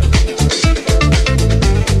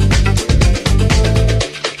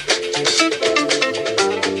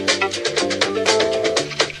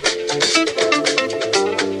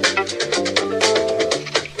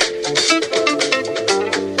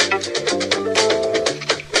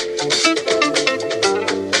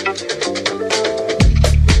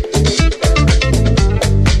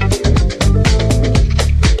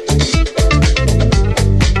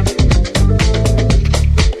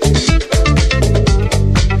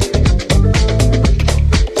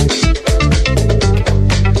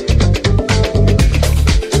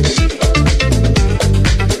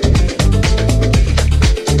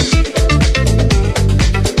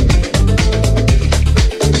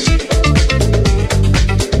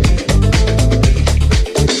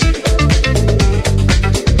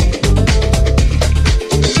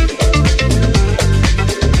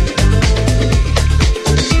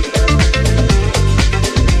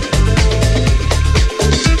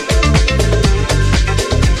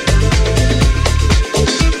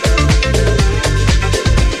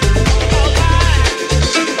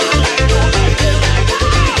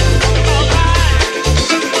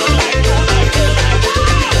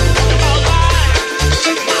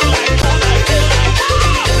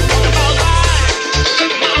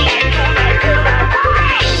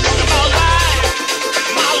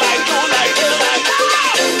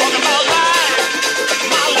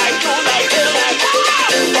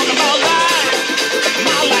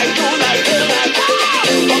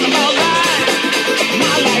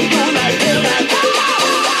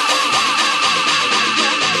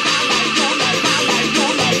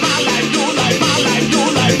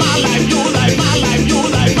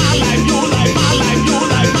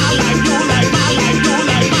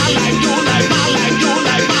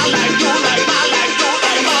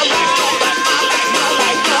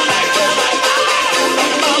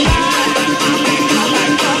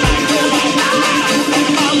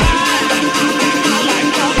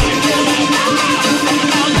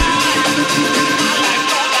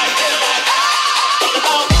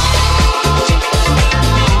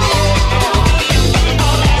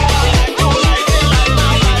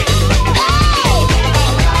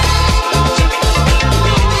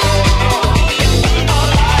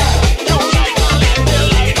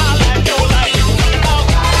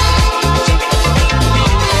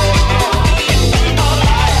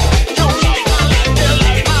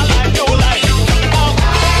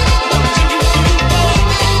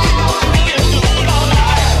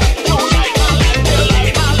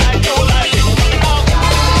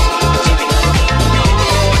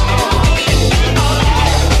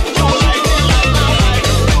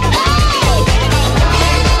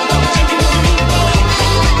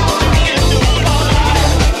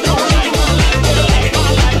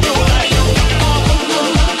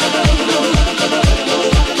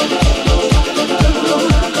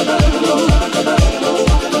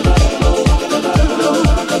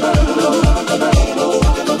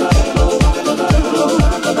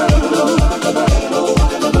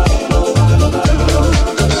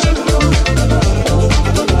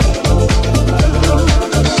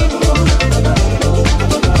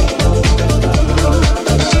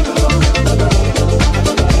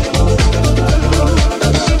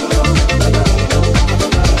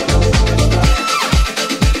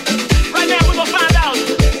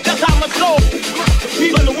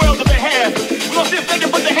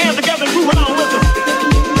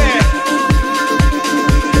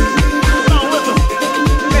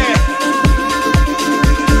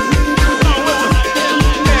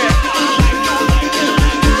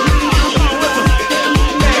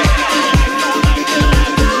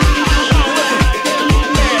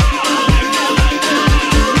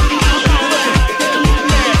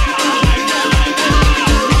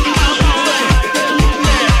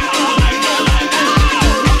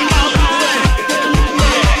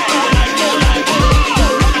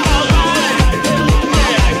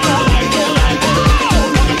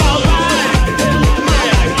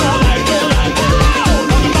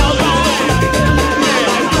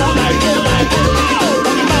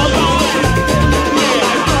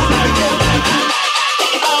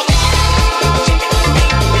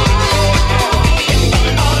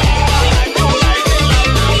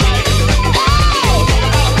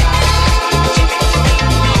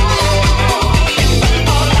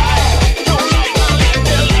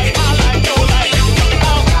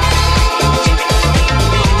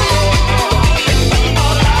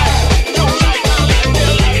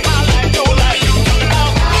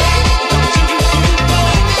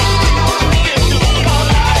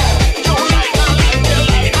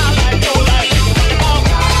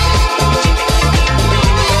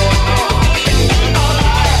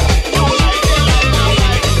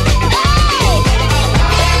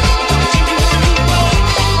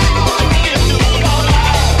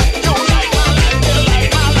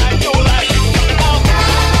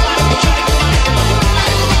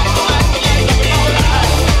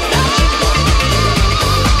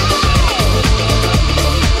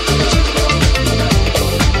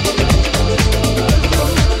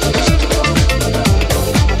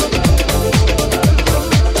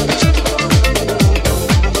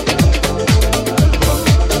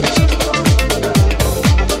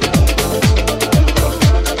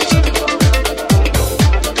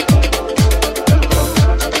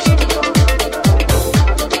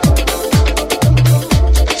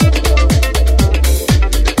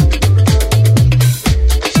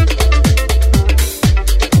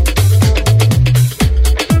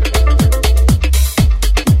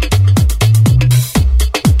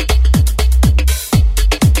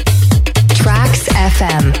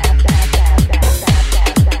 FM.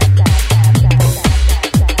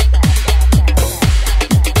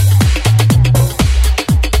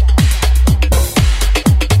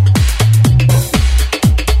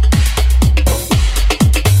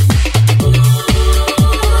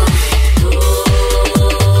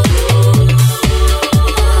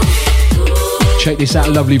 Check this out,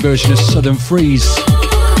 a lovely version of Southern Freeze.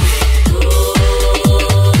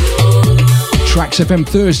 Tracks FM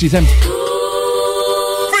Thursday then.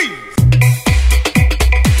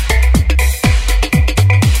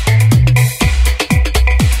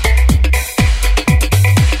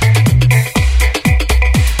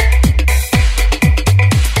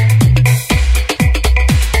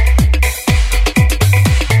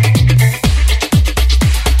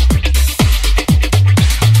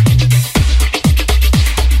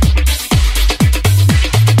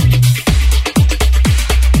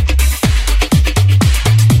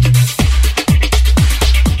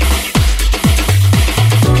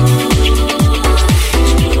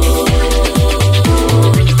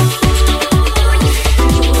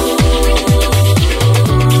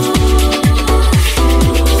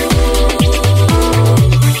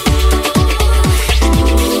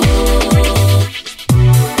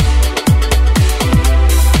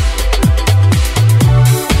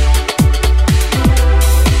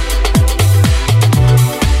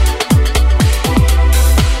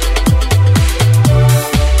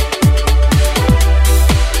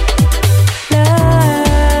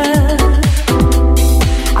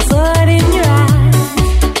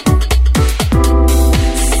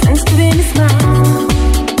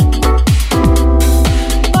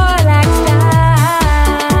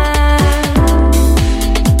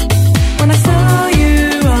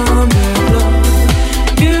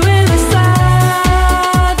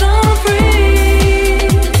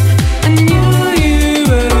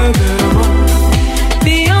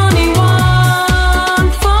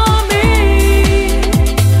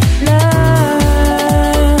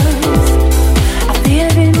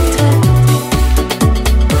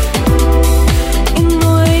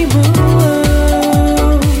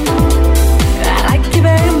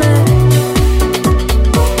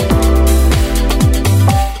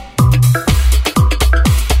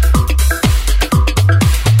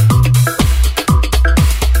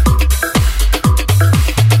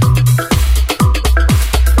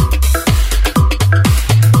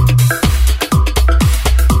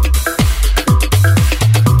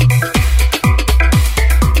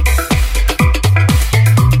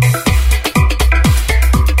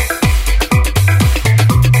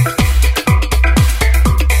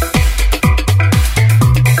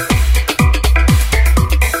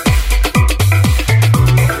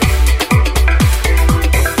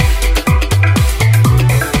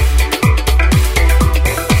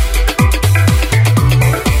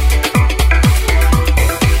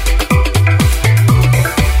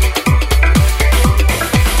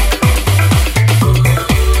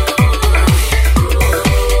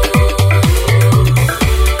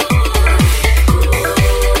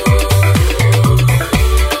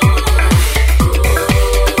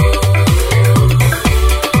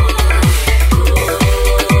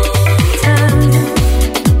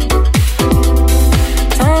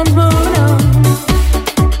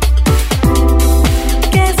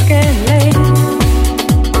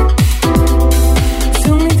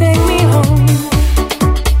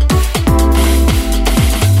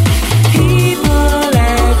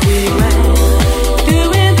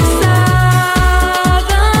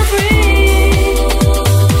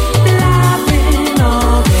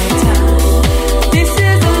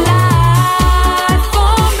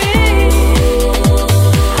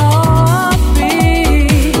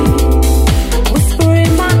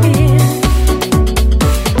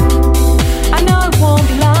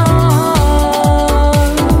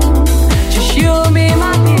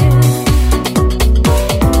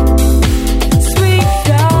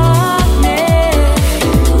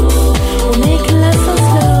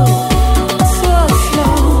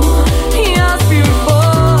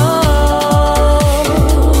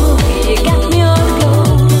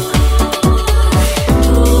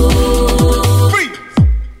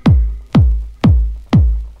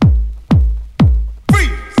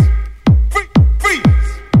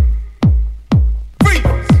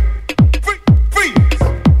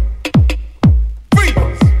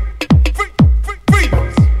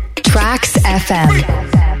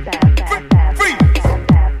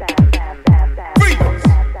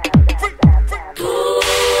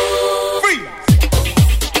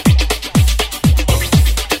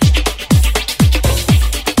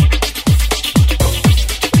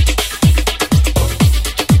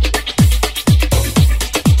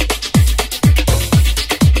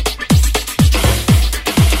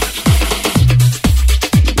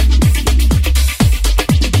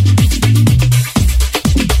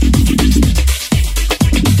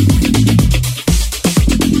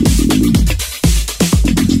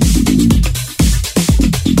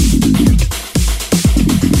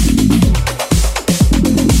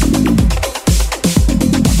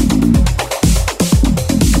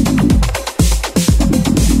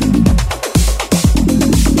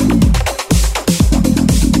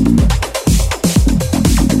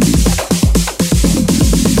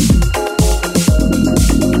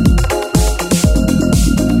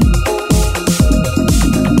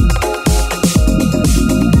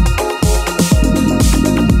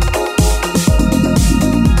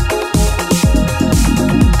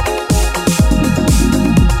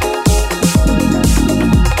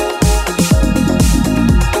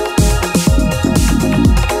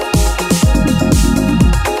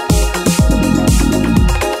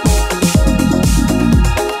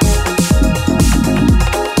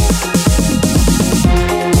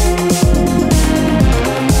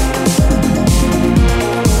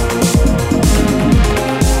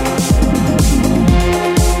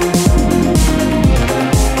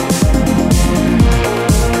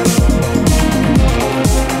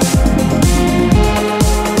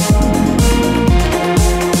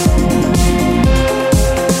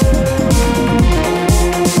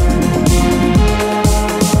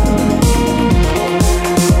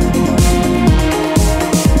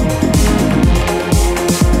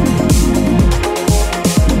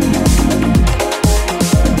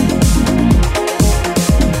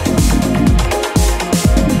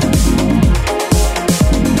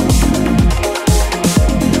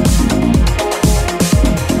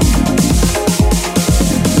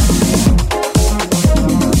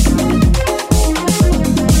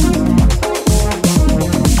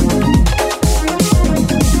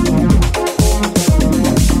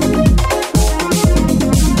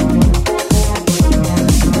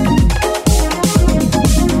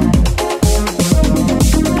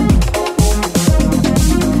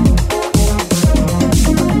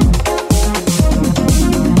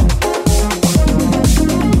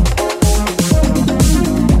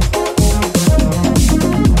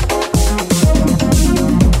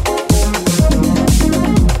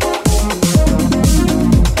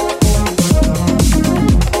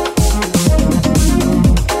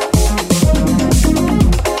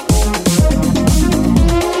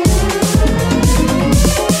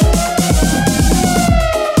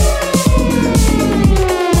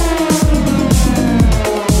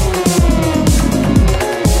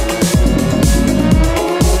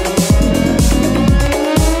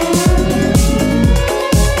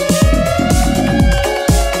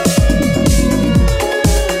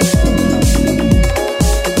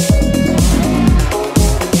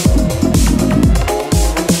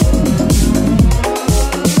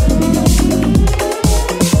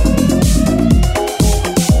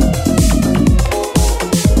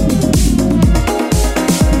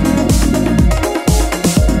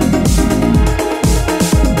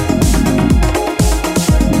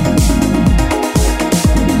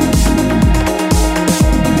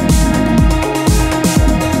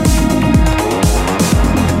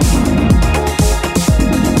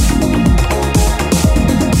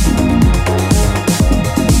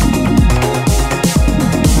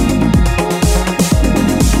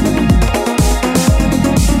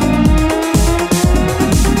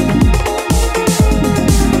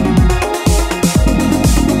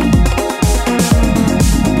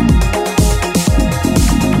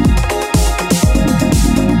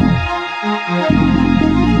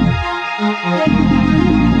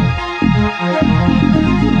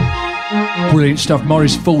 Brilliant stuff.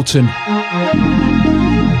 Maurice Fulton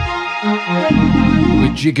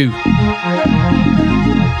with Jigu.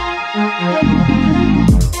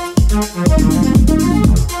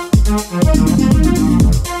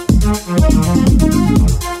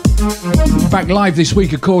 Back live this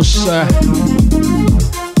week, of course.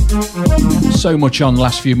 So much on the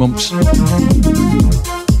last few months.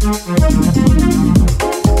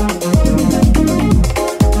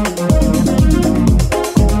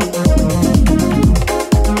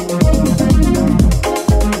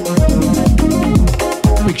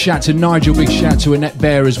 Big shout to Nigel, big shout to Annette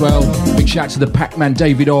Bear as well. Big shout to the Pac-Man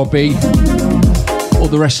David RB. All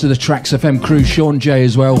the rest of the Tracks FM crew, Sean J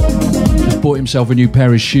as well. Just bought himself a new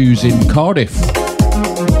pair of shoes in Cardiff.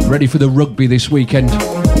 Ready for the rugby this weekend.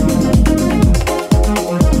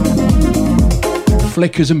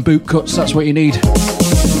 Flickers and boot cuts, that's what you need.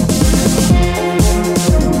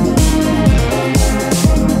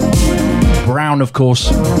 Brown, of course.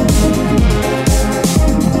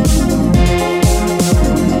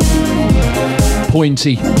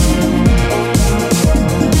 Pointy.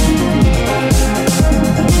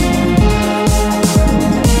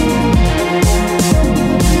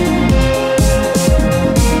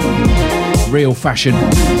 Real fashion.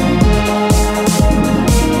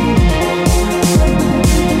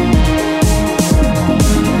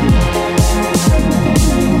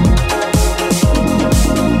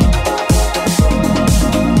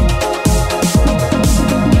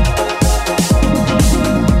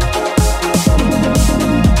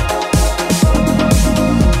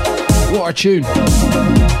 What a tune.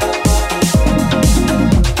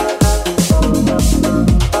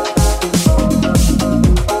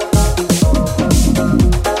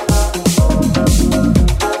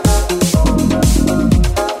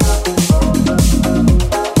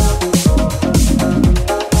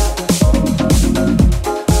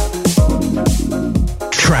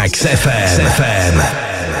 Tracks FM.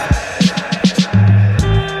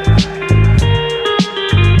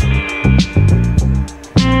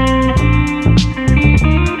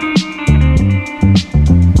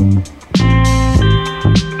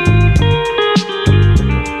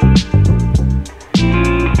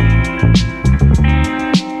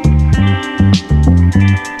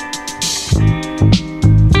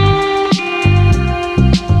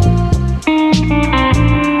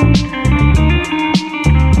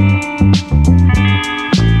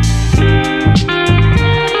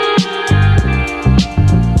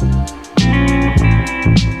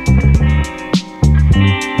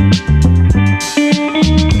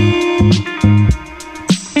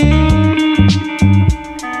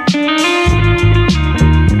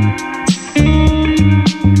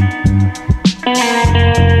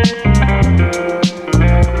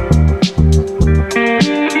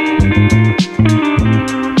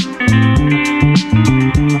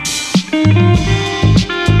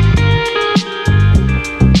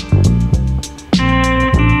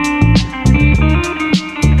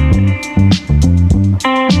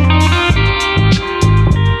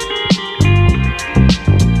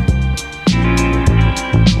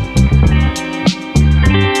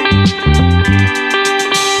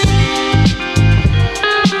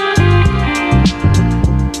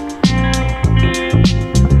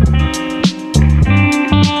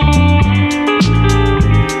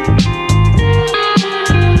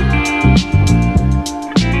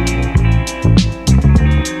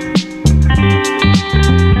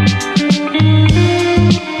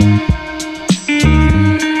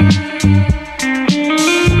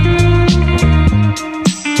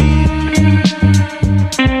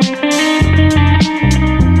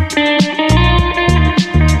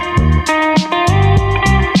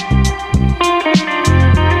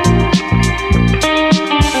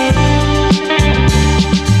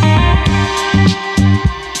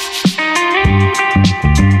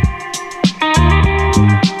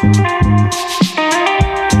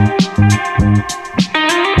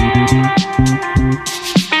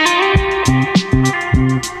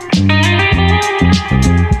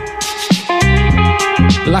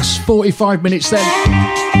 Last 45 minutes then.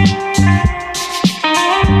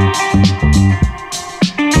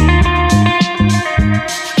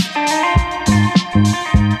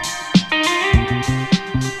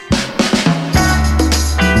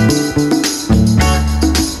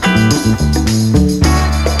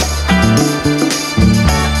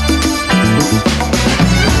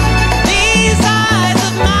 These hands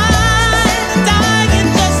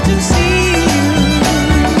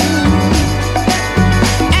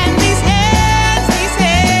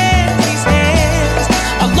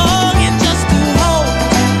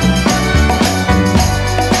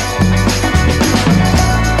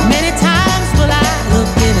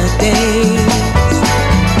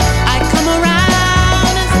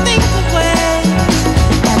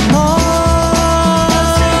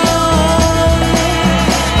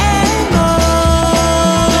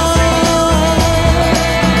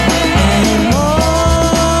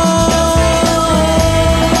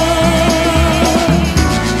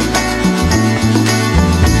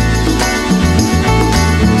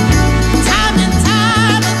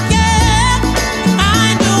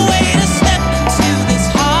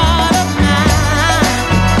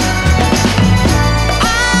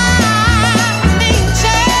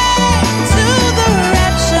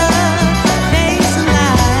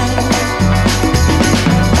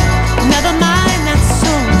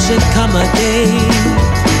should come a day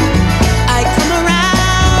I come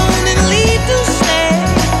around and leave to stay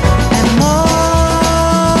and more.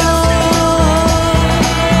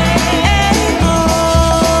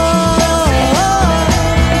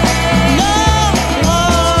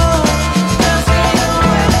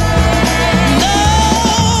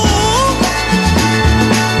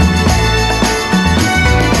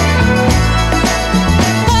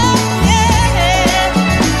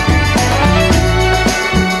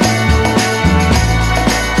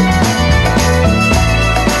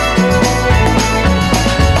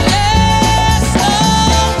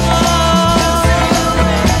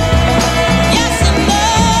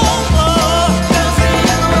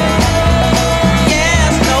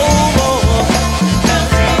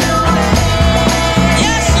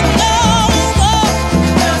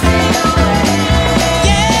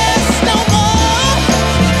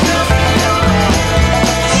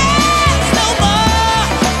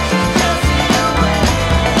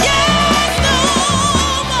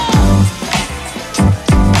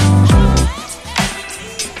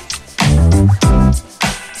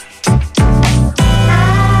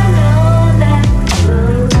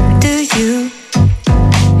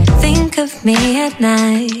 Me at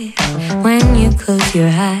night when you close your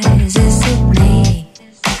eyes, is it me?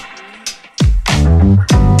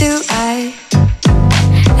 Do I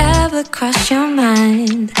ever cross your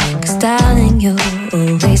mind? 'Cause darling, you're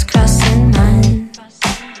always crossing mine.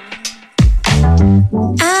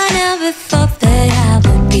 I never thought that I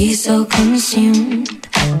would be so consumed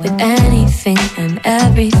with anything and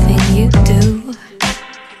everything you do.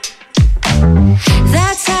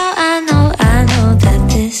 That's how I know that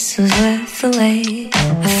this was worth the wait.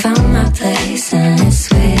 I found my place and it's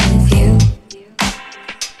with you.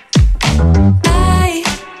 I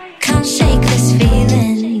can't shake this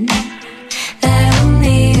feeling that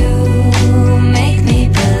only you make me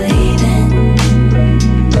believe in.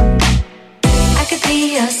 I could be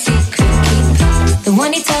your secret keeper, the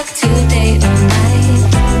one you talk to day or night.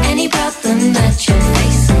 Any problem that you're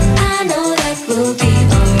facing, I know that we'll be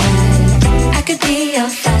alright. I could be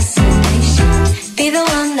your fascination, be the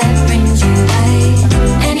one that brings you light.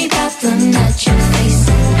 Any problem that you're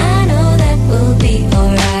facing, I know that we'll be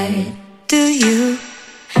alright. Do you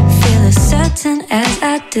feel as certain as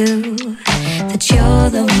I do that you're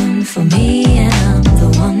the one for me and I'm the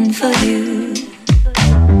one for you?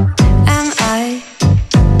 Am I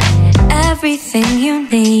everything you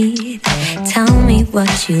need? Tell me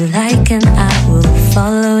what you like and I will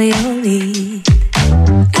follow your lead.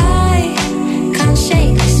 I can't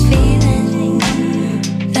shake this feeling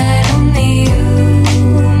that only you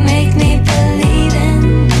make me believe in.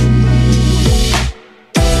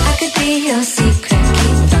 I could be your secret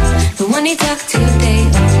keeper, the one you talk to day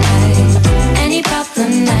or night. Any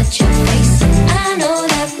problem that you're facing, I know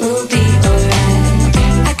that we'll be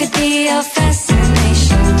alright. I could be your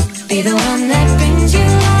fascination, be the one that brings you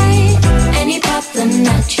light. Any problem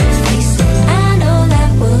that you're facing, I know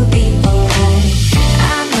that we'll be alright.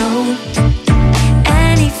 I know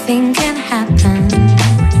anything can happen,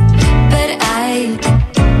 but I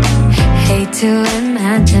hate to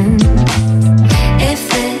imagine if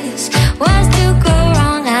this was to go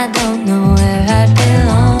wrong. I don't know where I'd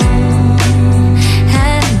belong.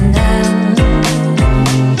 And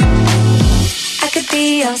I could be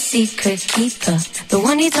your secret keeper, the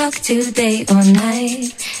one you talk to day or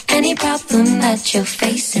night. Any problem that you're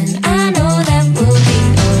facing, I know that we'll be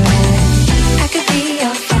alright. I could be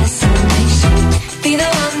your fascination, be the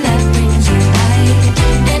one that brings you light.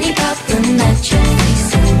 Any problem that you're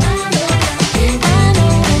facing, I know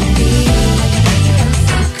we'll be alright.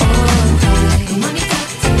 The one you talk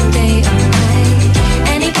to day or night.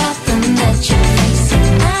 Any problem that you're facing,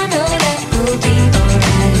 I know that we'll be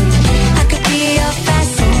alright. I could be your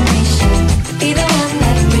fascination, be the one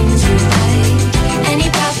that brings you light. Any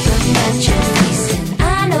problem that you're facing,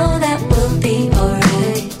 I know that we'll be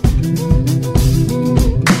alright.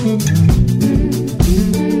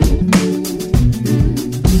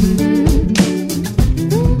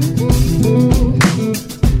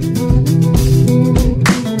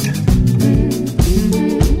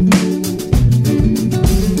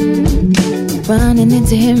 Running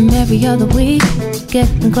into him every other week,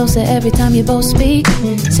 getting closer every time you both speak.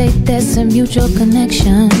 Say there's a mutual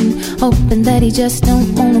connection, hoping that he just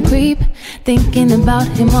don't wanna creep. Thinking about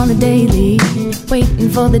him on a daily, waiting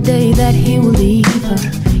for the day that he will leave her.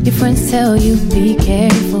 Your friends tell you be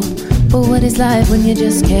careful, but what is life when you're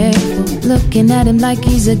just careful? Looking at him like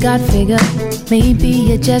he's a god figure, Maybe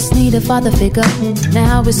you just need a father figure.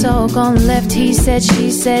 Now it's all gone left. He said, she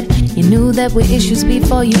said. You knew there were issues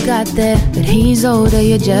before you got there. But he's older,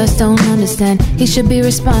 you just don't understand. He should be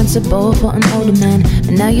responsible for an older man.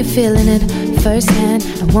 And now you're feeling it firsthand.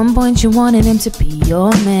 At one point you wanted him to be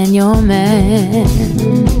your man, your man.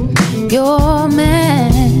 Your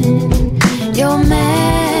man, your man.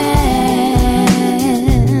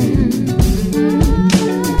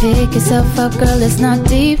 Pick yourself up, girl, it's not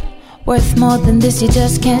deep. Worth more than this, you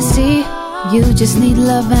just can't see. You just need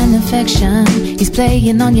love and affection. He's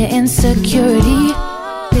playing on your insecurity.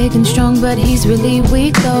 Big and strong, but he's really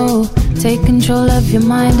weak though. Take control of your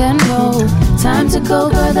mind and roll. Time to go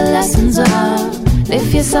where the lessons are.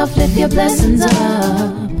 Lift yourself, lift your blessings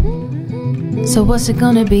up. So what's it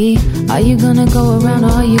gonna be? Are you gonna go around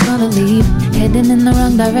or are you gonna leave? Heading in the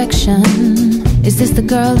wrong direction. Is this the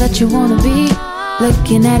girl that you wanna be?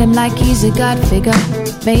 Looking at him like he's a god figure.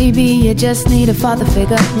 Maybe you just need a father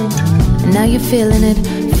figure. And now you're feeling it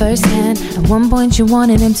firsthand. At one point you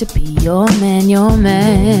wanted him to be your man, your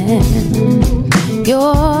man.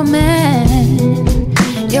 Your man,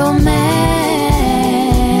 your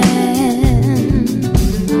man.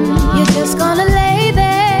 You're just gonna lay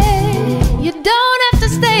there. You don't have to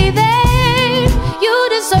stay there. You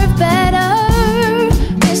deserve better.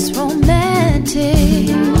 It's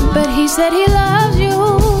romantic. But he said he loves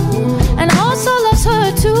you and also loves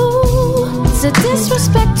her too. It's a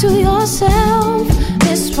disrespect to yourself.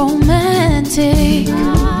 It's romantic.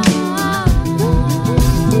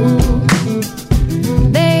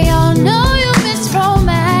 They all know you miss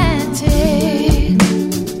romantic.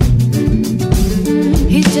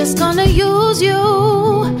 He's just gonna use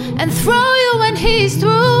you and throw you when he's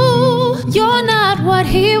through. You're not what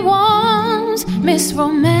he wants, Miss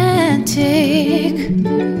Romantic.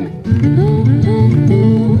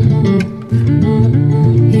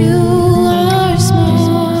 You are smart.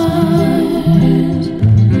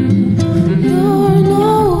 You're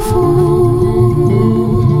no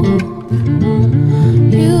fool.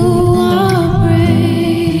 You are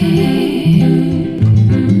brave.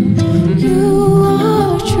 You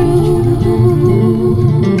are true.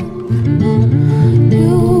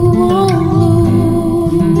 You won't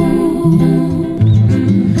lose.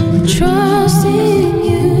 Trust in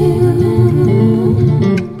you.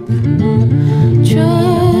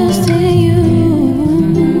 Trust in you.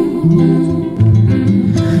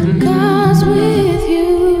 God's with you.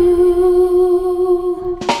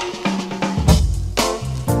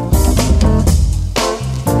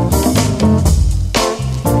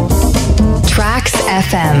 Tracks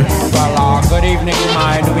FM. Well, good evening,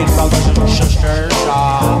 my new brothers and sisters.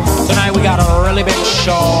 Tonight we got a really big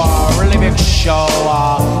show,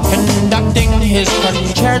 conducting his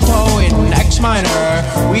concerto in X minor.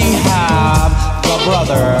 We have the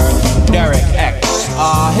brother, Derek X.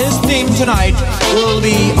 His theme tonight will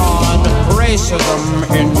be on racism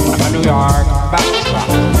in a New York backdrop.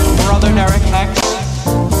 Brother Derek X.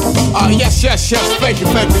 Yes. Thank you,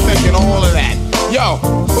 and all of that. Yo,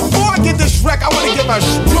 before I get this wreck, I want to give a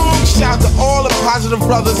strong shout to all the positive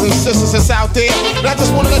brothers and sisters that's out there. And I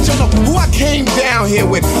just want to let you know who I came down here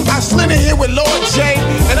with. I slid in here with Lord J,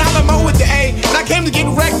 and I'm O with the A, and I came to get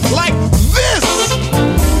wrecked like this.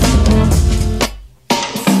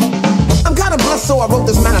 I'm kind of blessed, so I wrote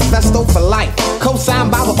this manifesto for life.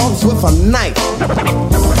 Co-signed by the office with a knife.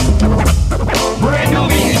 Brand new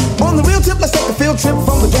man. On the real tip, let's take a field trip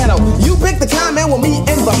from the ghetto. You pick the time and we'll meet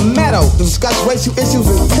in the meadow to discuss racial issues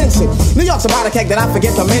and tension. New York's a powder keg that I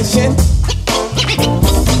forget to mention.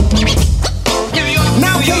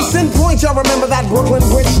 Now, case in point, y'all remember that Brooklyn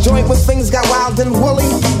Bridge joint when things got wild and woolly?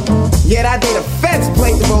 Yeah, that day the feds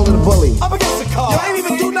played the role of the bully. Up against the car. Yo, I ain't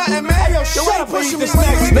even do nothing, man. Hey, yo, shut up, pushing this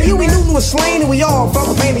next. Now, we Newton was slain and we all felt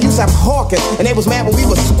the pain. They used to have hawking, and they was mad when we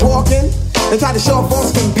was squawking. They tried to show a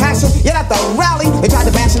false compassion, yet at the rally, they tried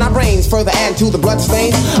to bash in our brains, further add to the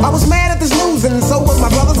bloodstain. I was mad at this news, and so was my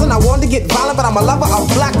brothers, and I wanted to get violent, but I'm a lover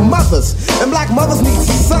of black mothers. And black mothers need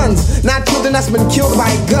sons, not children that's been killed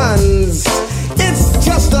by guns. It's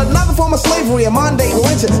just another form of slavery, a Monday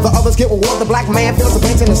lynching. The others get reward, the black man feels the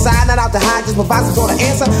pain inside, not out to hide, just provide some sort of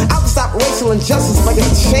answer. Out to stop racial injustice if I get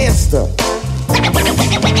a chance to. Bring the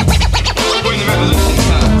revolution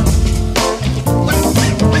time.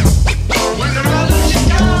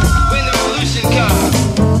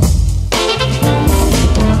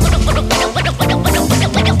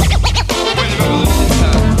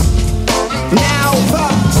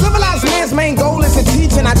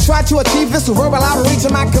 I try to achieve this through verbal outreach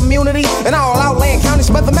in my community and all outland counties.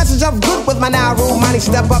 Spread the message of good with my now rule money.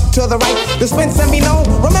 Step up to the right, dispense and be known.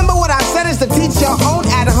 Remember what I said is to teach your own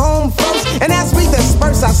at home first. And as we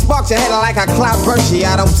disperse, I spark your head like a cloud burst.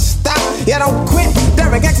 I don't stop, I don't quit.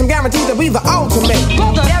 Derek X, I'm guaranteed to be the ultimate.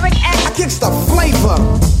 Derek X, I kicks the flavor.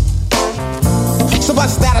 So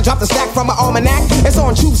bust that, I dropped the stack from my almanac. It's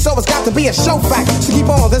on truth, so it's got to be a show fact. So keep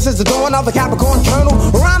on, this is the dawn of the Capricorn Kernel.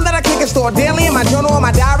 Rhyme that I kick and store daily in my journal or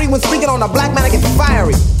my diary. When speaking on a black man, I get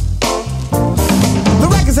fiery. The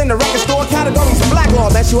record's in the record store, categories black law.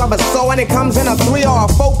 That you ever saw, and it comes in a 3 or a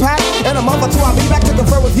 4-pack. In a month or two, I'll be back to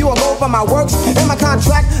confer with you. I'll go over my works. In my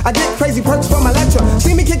contract, I get crazy perks from my lecture.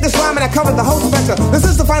 See me kick this rhyme and I cover the whole spectrum. This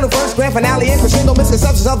is the final verse, grand finale, and crescendo.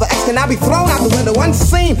 Misconceptions of the X can now be thrown out the window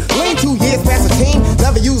unseen. Lean 2 years past a teen.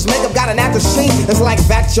 Never used makeup, got an after sheen. It's like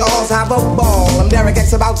that, y'all's have a ball. I'm Derek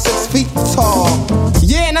X, about 6 feet tall.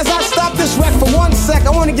 Yeah, and as I stop this wreck for 1 sec, I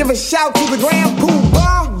want to give a shout to the Grand Poo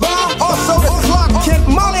Bar, also the Clark Kent,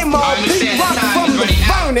 Molly Moore, Beat Rock from the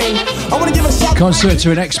Burning. I want to give a shout concert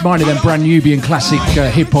to an X Minor, then brand Nubian classic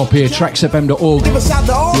hip hop here, tracksfm.org.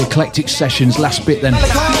 The Eclectic Sessions, last bit then. I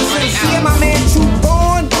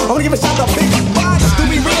want to give a shout to Big Box, to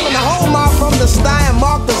be real in the whole mob from the Stein,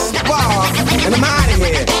 Mark the Spar, and I'm out of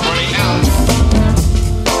here.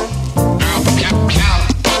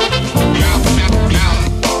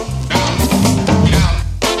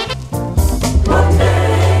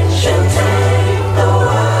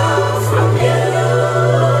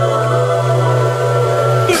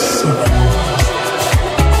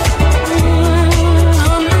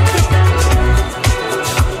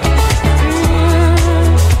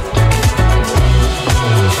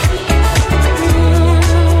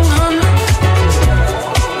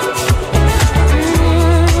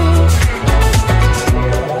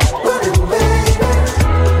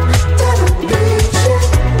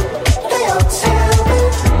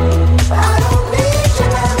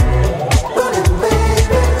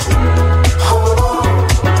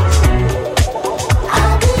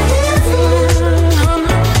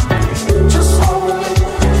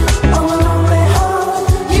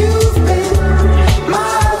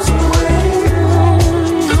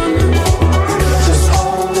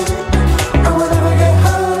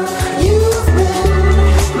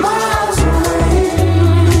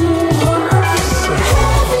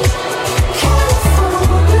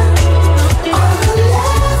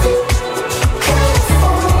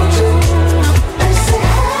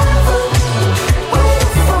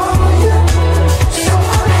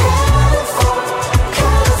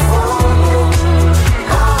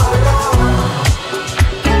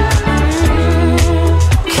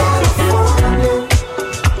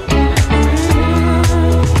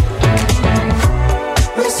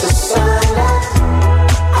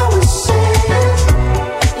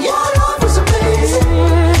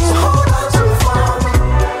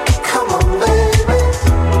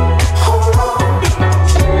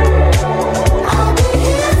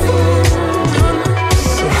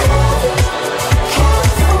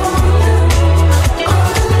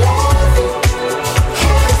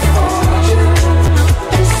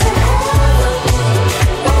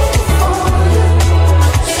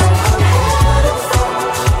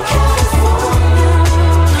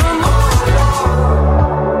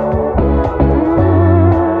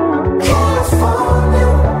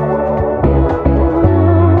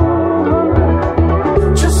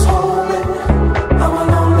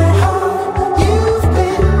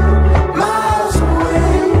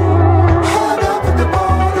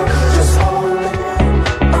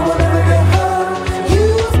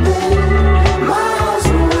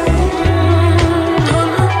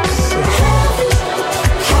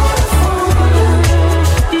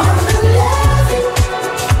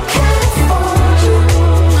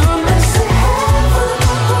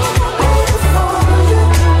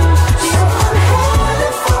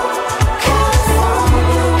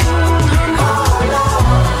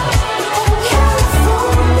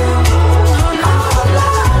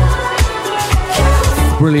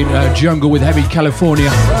 Brilliant Jungle with Heavy California.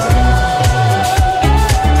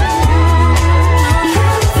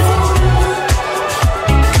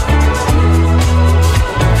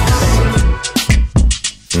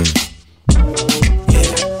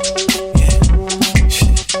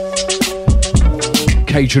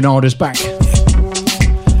 K Tronada's back.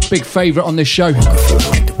 Big favourite on this show.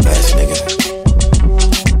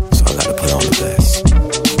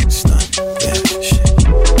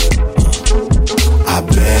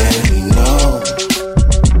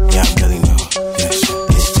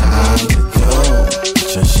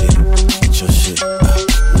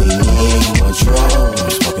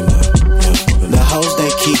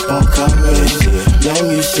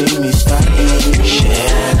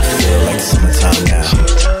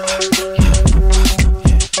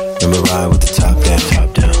 Ride with the top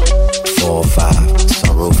down, 4 or 5,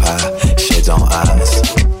 sunroof high.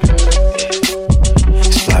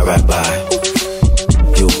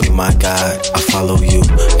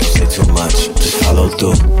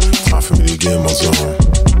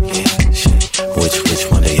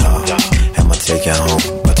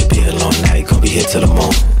 to the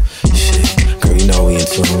moon. Shit, girl, you know we in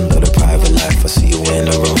tune. Know the private life, I see you in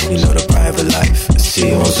the room. You know the private life, I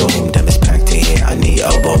see you on Zoom. Damn, it's packed in here, I need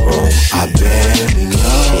elbow room. I barely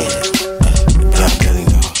know. I barely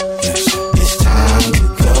know. It's time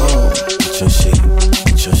to go. Get your shit,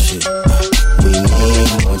 get your shit. We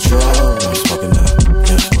need more drugs. I'm smoking up,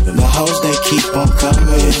 yeah, smoking up. The hoes, they keep on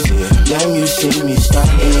coming. Now you see me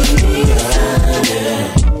starting. Yeah.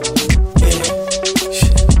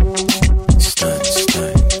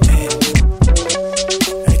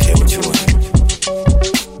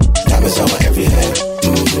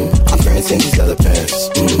 These other pants.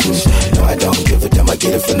 No, I don't give a damn. I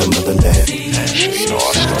get it from the motherland.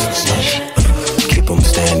 Keep them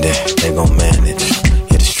standing, they gon' manage.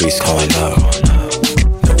 Yeah, the streets calling out.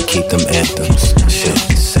 No, we keep them anthems. Shit,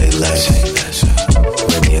 say less.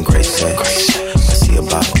 Remy and Grace sex. I see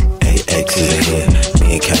about 8 exes in here.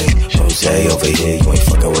 Me and K, Jose over here. You ain't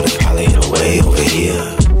fucking with a Polly in a way over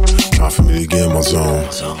here. Time for me to get in my zone.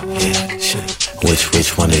 Yeah, shit.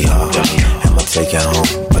 Which one of y'all? I'ma take it home.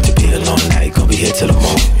 About to be a long night, gon' be here till the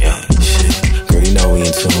morning. Yeah, shit. Girl, you know we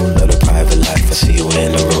in tune. Know the private life, I see you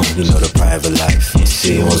in the room. You know the private life, I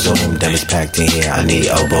see you on Zoom. Damn, it's packed in here, I need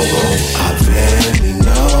elbow room. I barely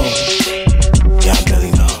know. Yeah, I barely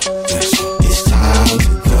know. It's time to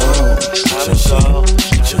go. Get your shit,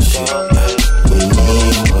 get your shit. We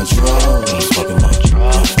need more drugs. I'm smoking my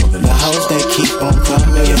drugs. The hoes, they keep on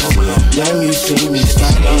coming. Damn, you see me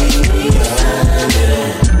starting.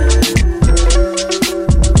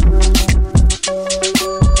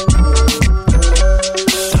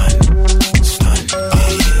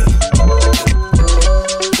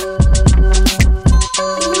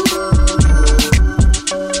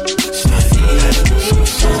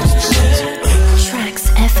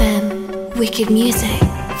 Wicked music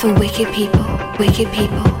for wicked people, wicked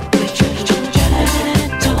people.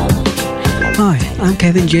 Hi, I'm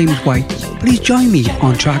Kevin James White. Please join me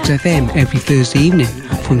on Tracks FM every Thursday evening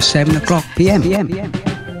from 7 o'clock p.m.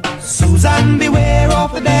 Susan, beware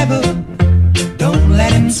of the devil. Don't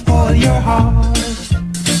let him spoil your heart.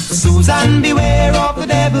 Susan, beware of the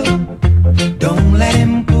devil. Don't let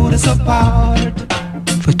him put us apart.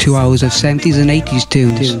 For 2 hours of 70s and 80s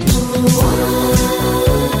tunes.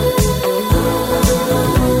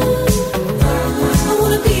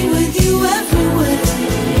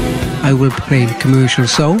 I will be playing commercial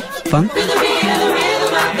soul, funk,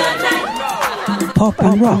 pop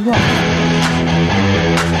and rock.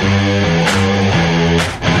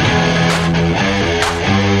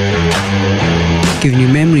 Giving you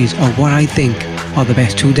memories of what I think are the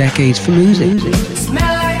best 2 decades for music.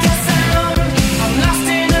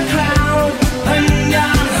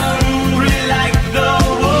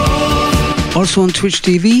 Also on Twitch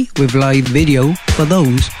TV with live video for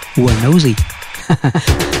those who are nosy.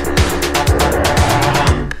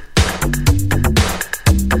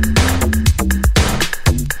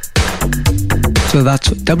 So that's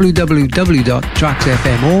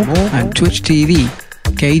www.tracksfm and Twitch TV,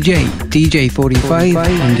 KJ, DJ45,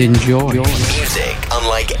 and enjoy. Music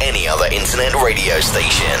unlike any other internet radio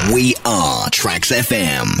station. We are Tracks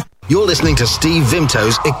FM. You're listening to Steve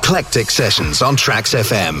Vimto's Eclectic Sessions on Tracks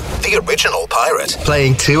FM, the original pirate,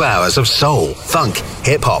 playing 2 hours of soul, funk,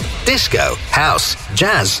 hip-hop, disco, house,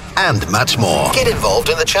 jazz, and much more. Get involved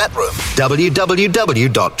in the chat room,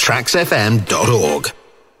 www.tracksfm.org.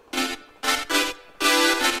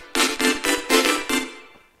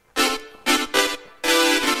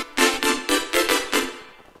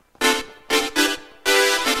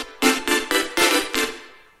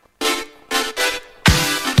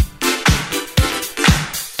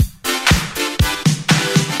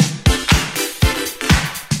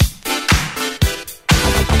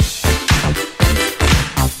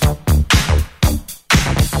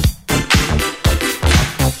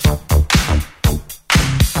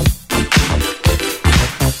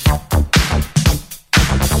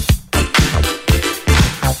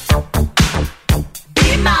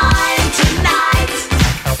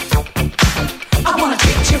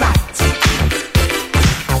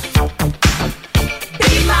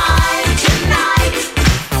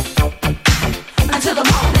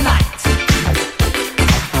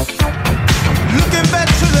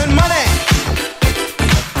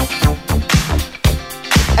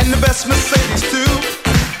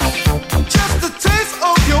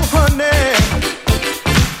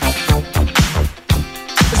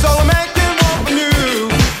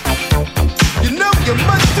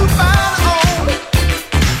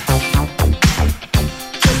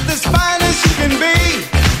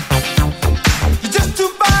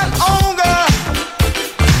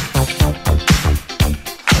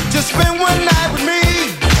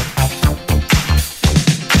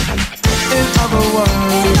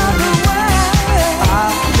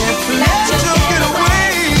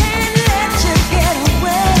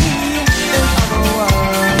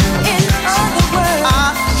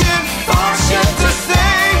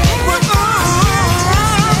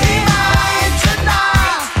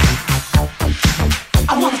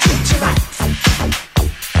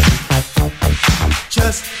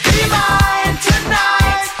 Just be mine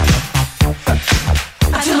tonight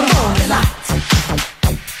until the morning light.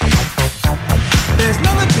 There's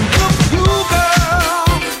nothing to do for you, girl,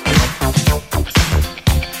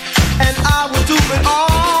 and I will do it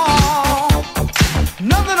all.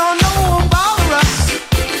 Nothing or no one bother us.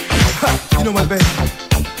 You know what, baby?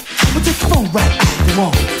 We'll take your phone right out the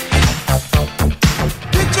wall.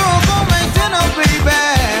 Get your homemade dinner, baby.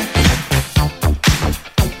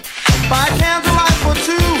 Buy candlelight for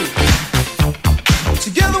two.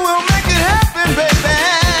 Together we'll make it happen, baby.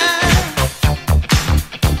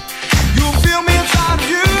 You'll feel me inside of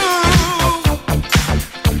you.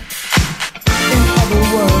 In other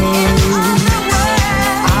words,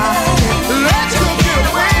 I can't let you get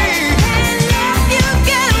away. In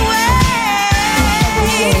other words,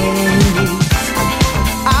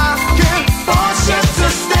 I can't force you to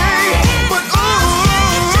stay. But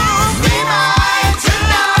ooh, be mine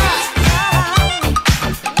tonight.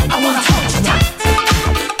 I wanna hold you tight.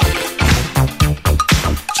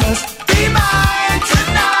 Just be mine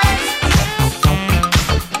tonight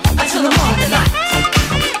until the morning light.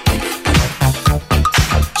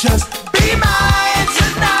 Just be mine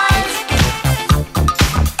tonight.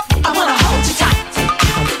 I wanna hold you tight.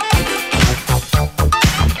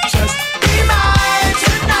 Just be mine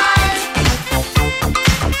tonight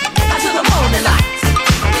until the morning light.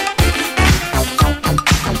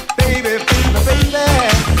 Baby, baby, baby.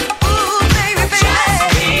 Ooh, baby, baby. Just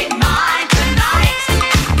be mine tonight.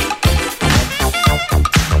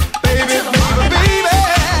 Baby, baby, baby.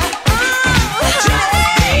 Ooh, just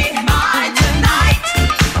be mine tonight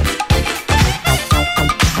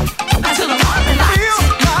until the morning light. Feel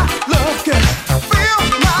my love, girl. Feel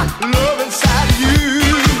my love inside of you.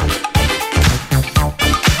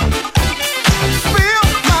 Feel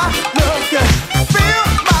my love, girl. Feel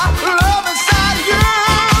my love inside of you.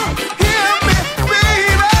 Hear me,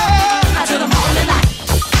 baby. Until the morning light.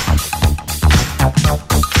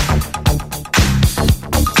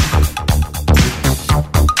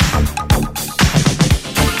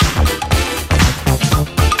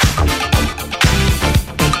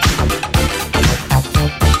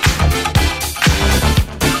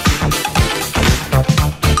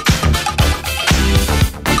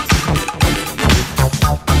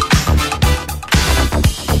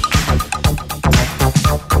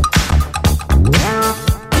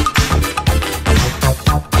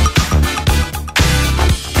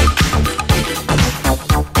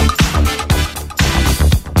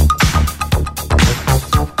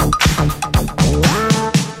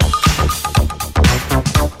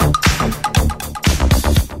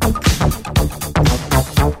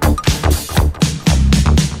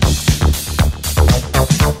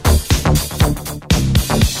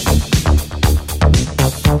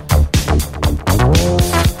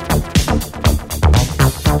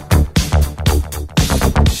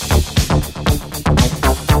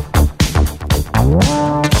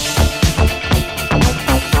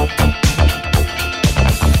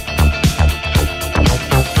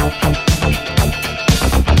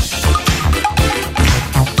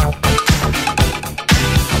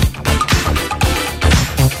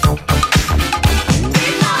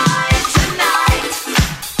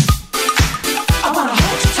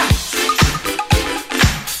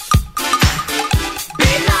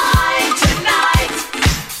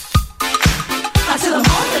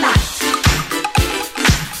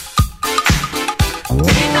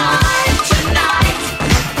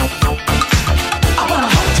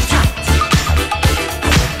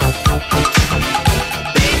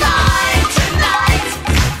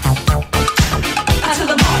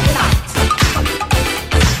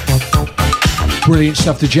 Brilliant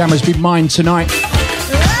stuff. The Jammers, Be Mine Tonight.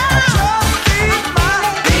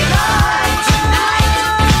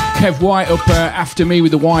 Kev White up after me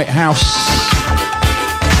with the White House.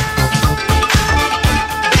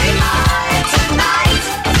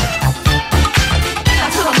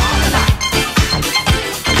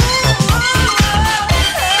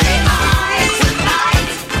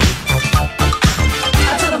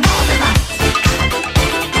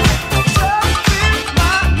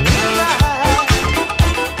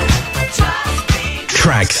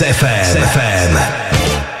 Tracks FM.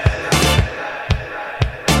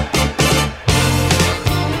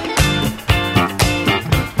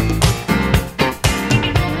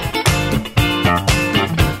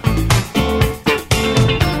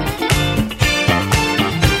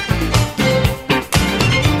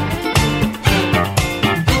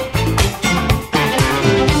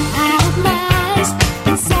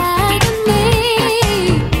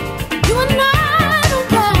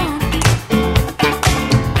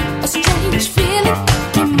 A strange feeling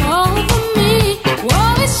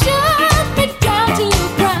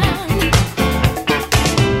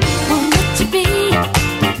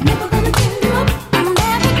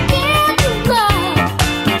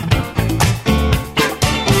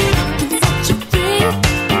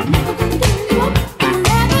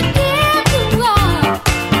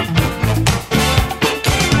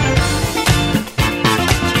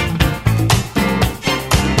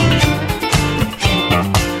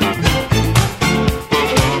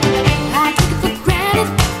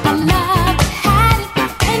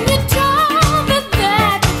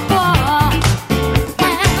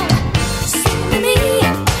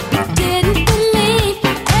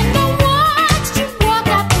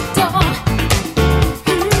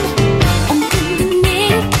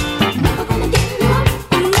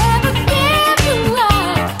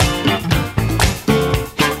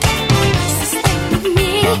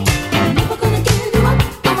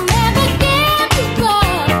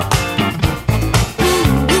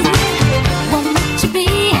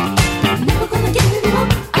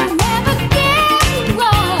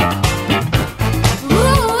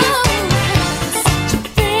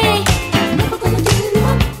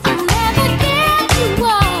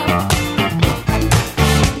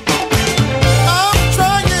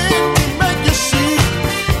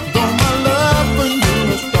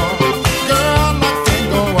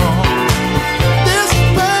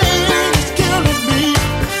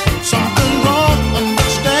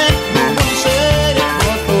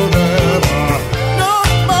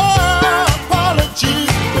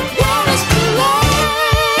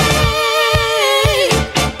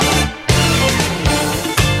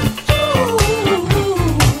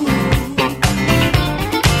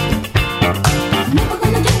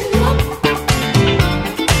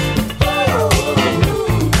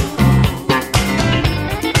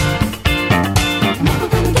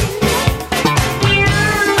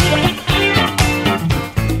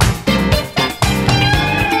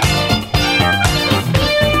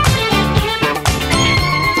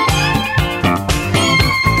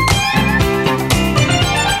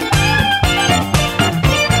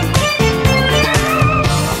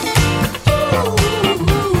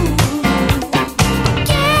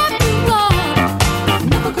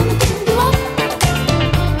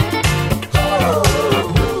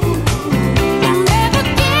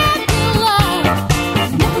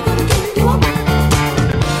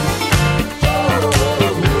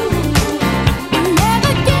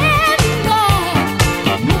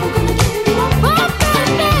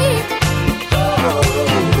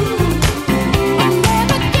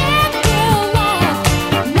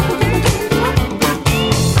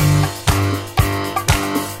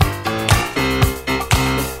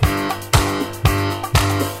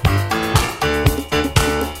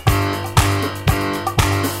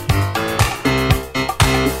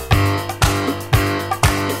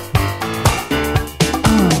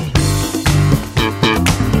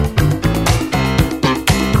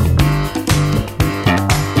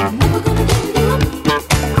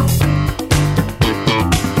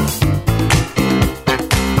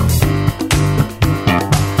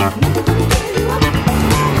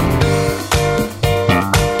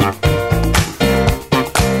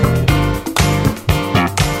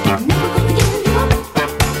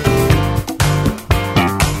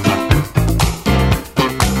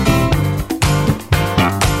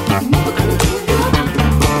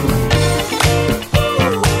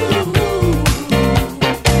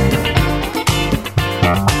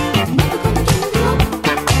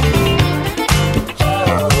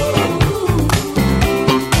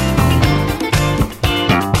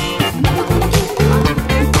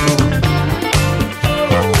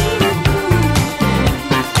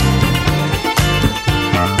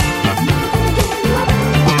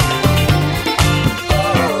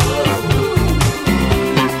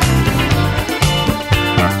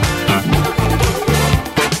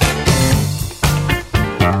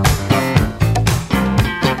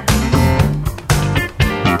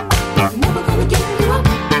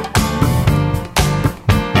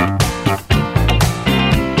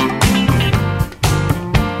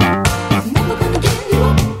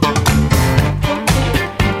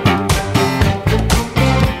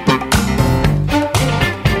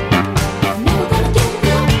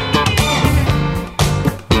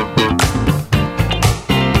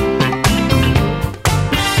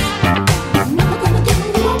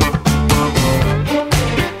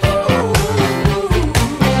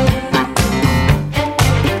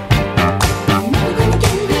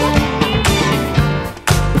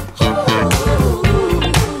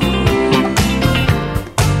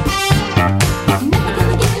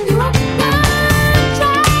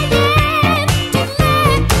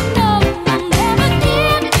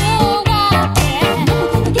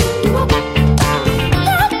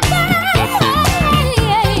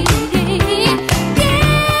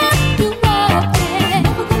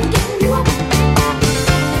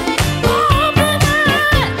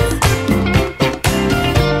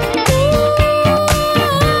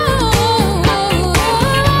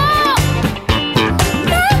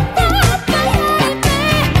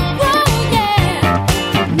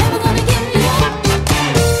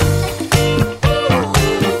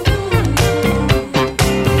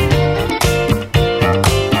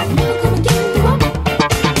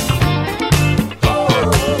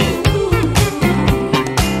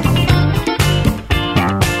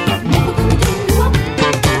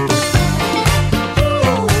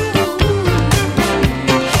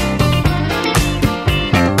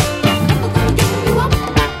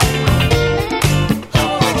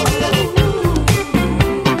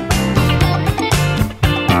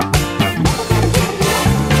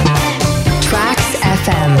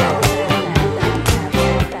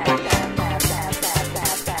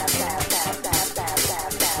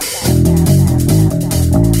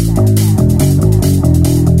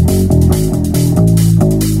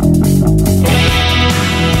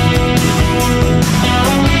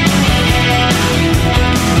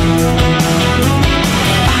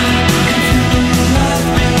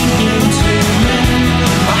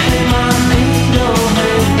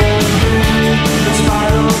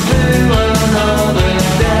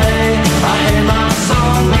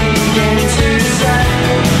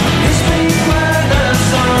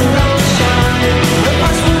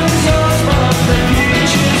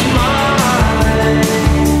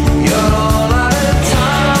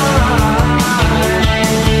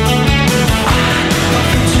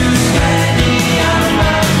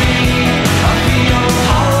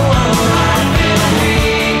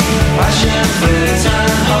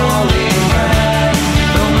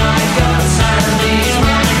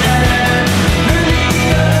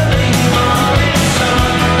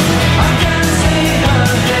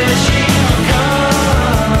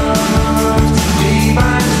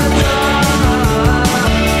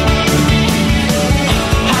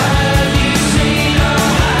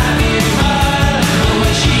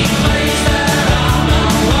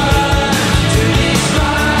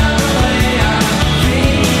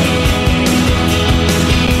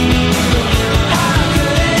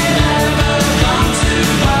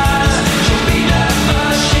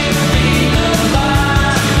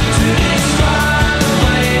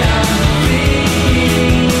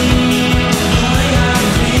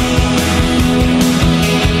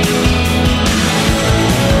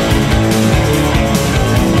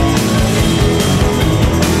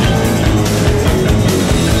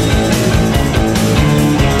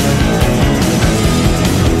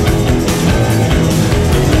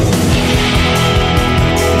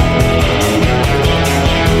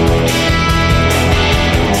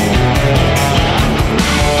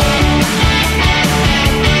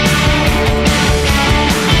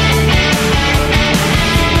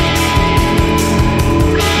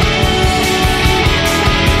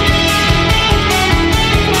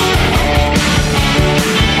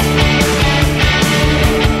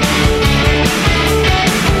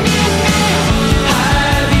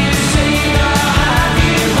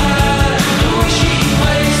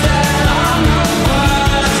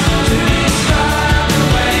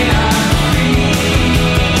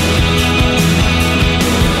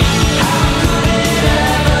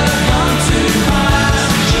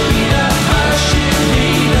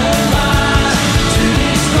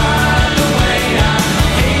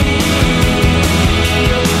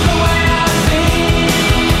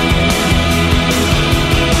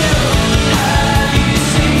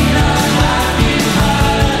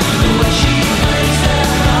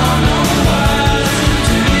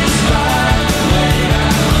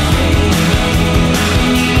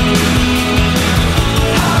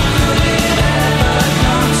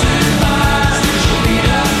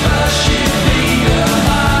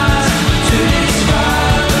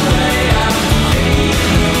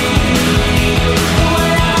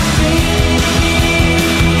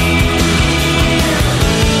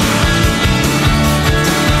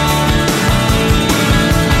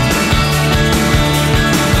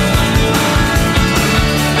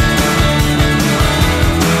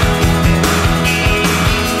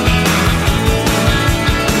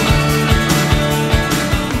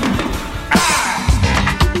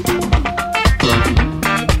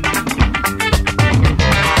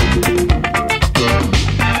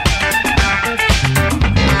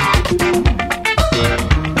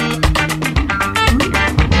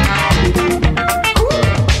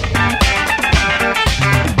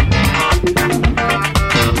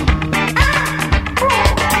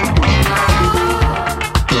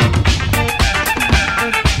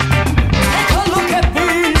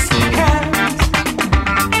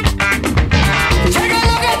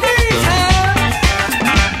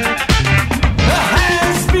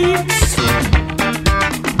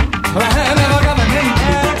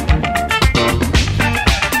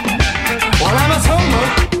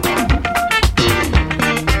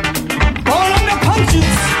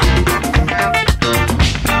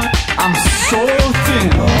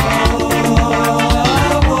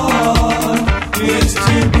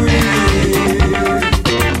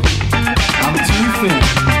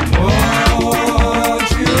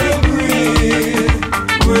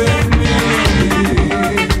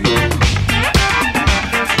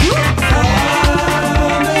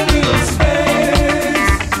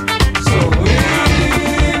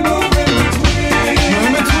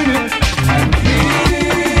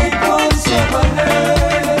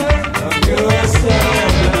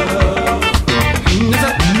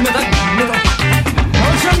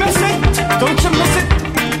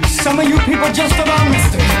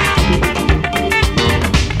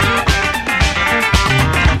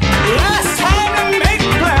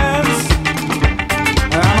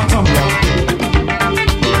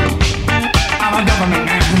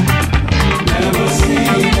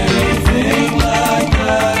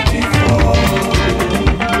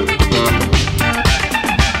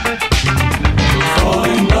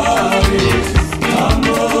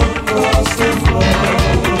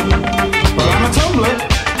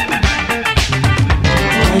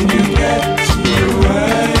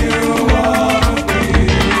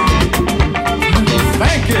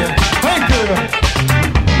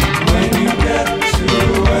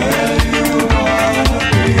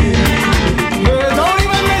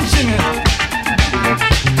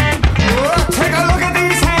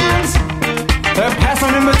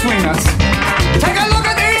nothing in between us. Take a look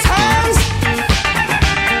at these hands.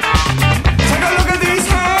 Take a look at these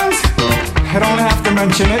hands. I don't have to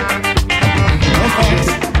mention it. No thanks.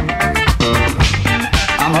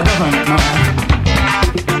 I'm a government man.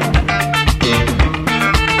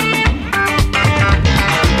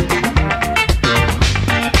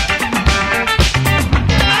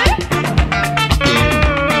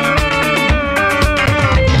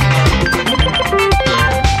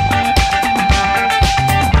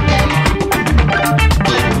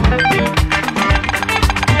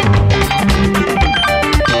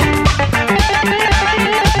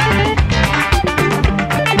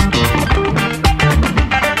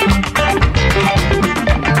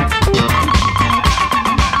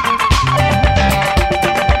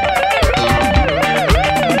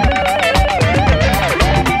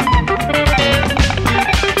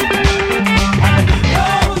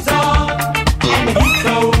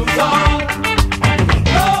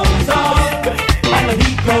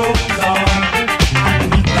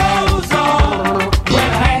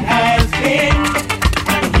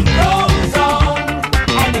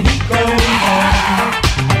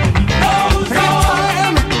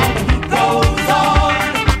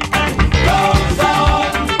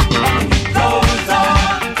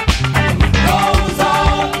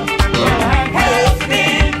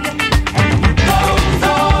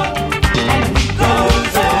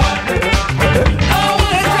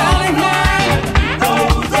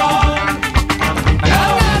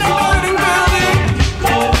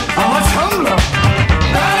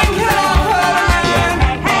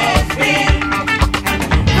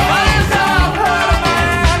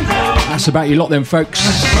 About you lot then, folks.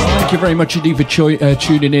 Thank you very much indeed for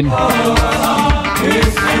tuning in.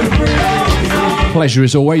 Pleasure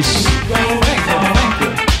as always.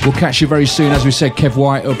 We'll catch you very soon. As we said, Kev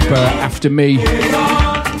White up after me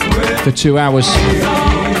for 2 hours.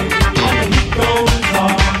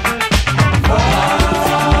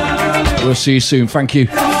 We'll see you soon. Thank you.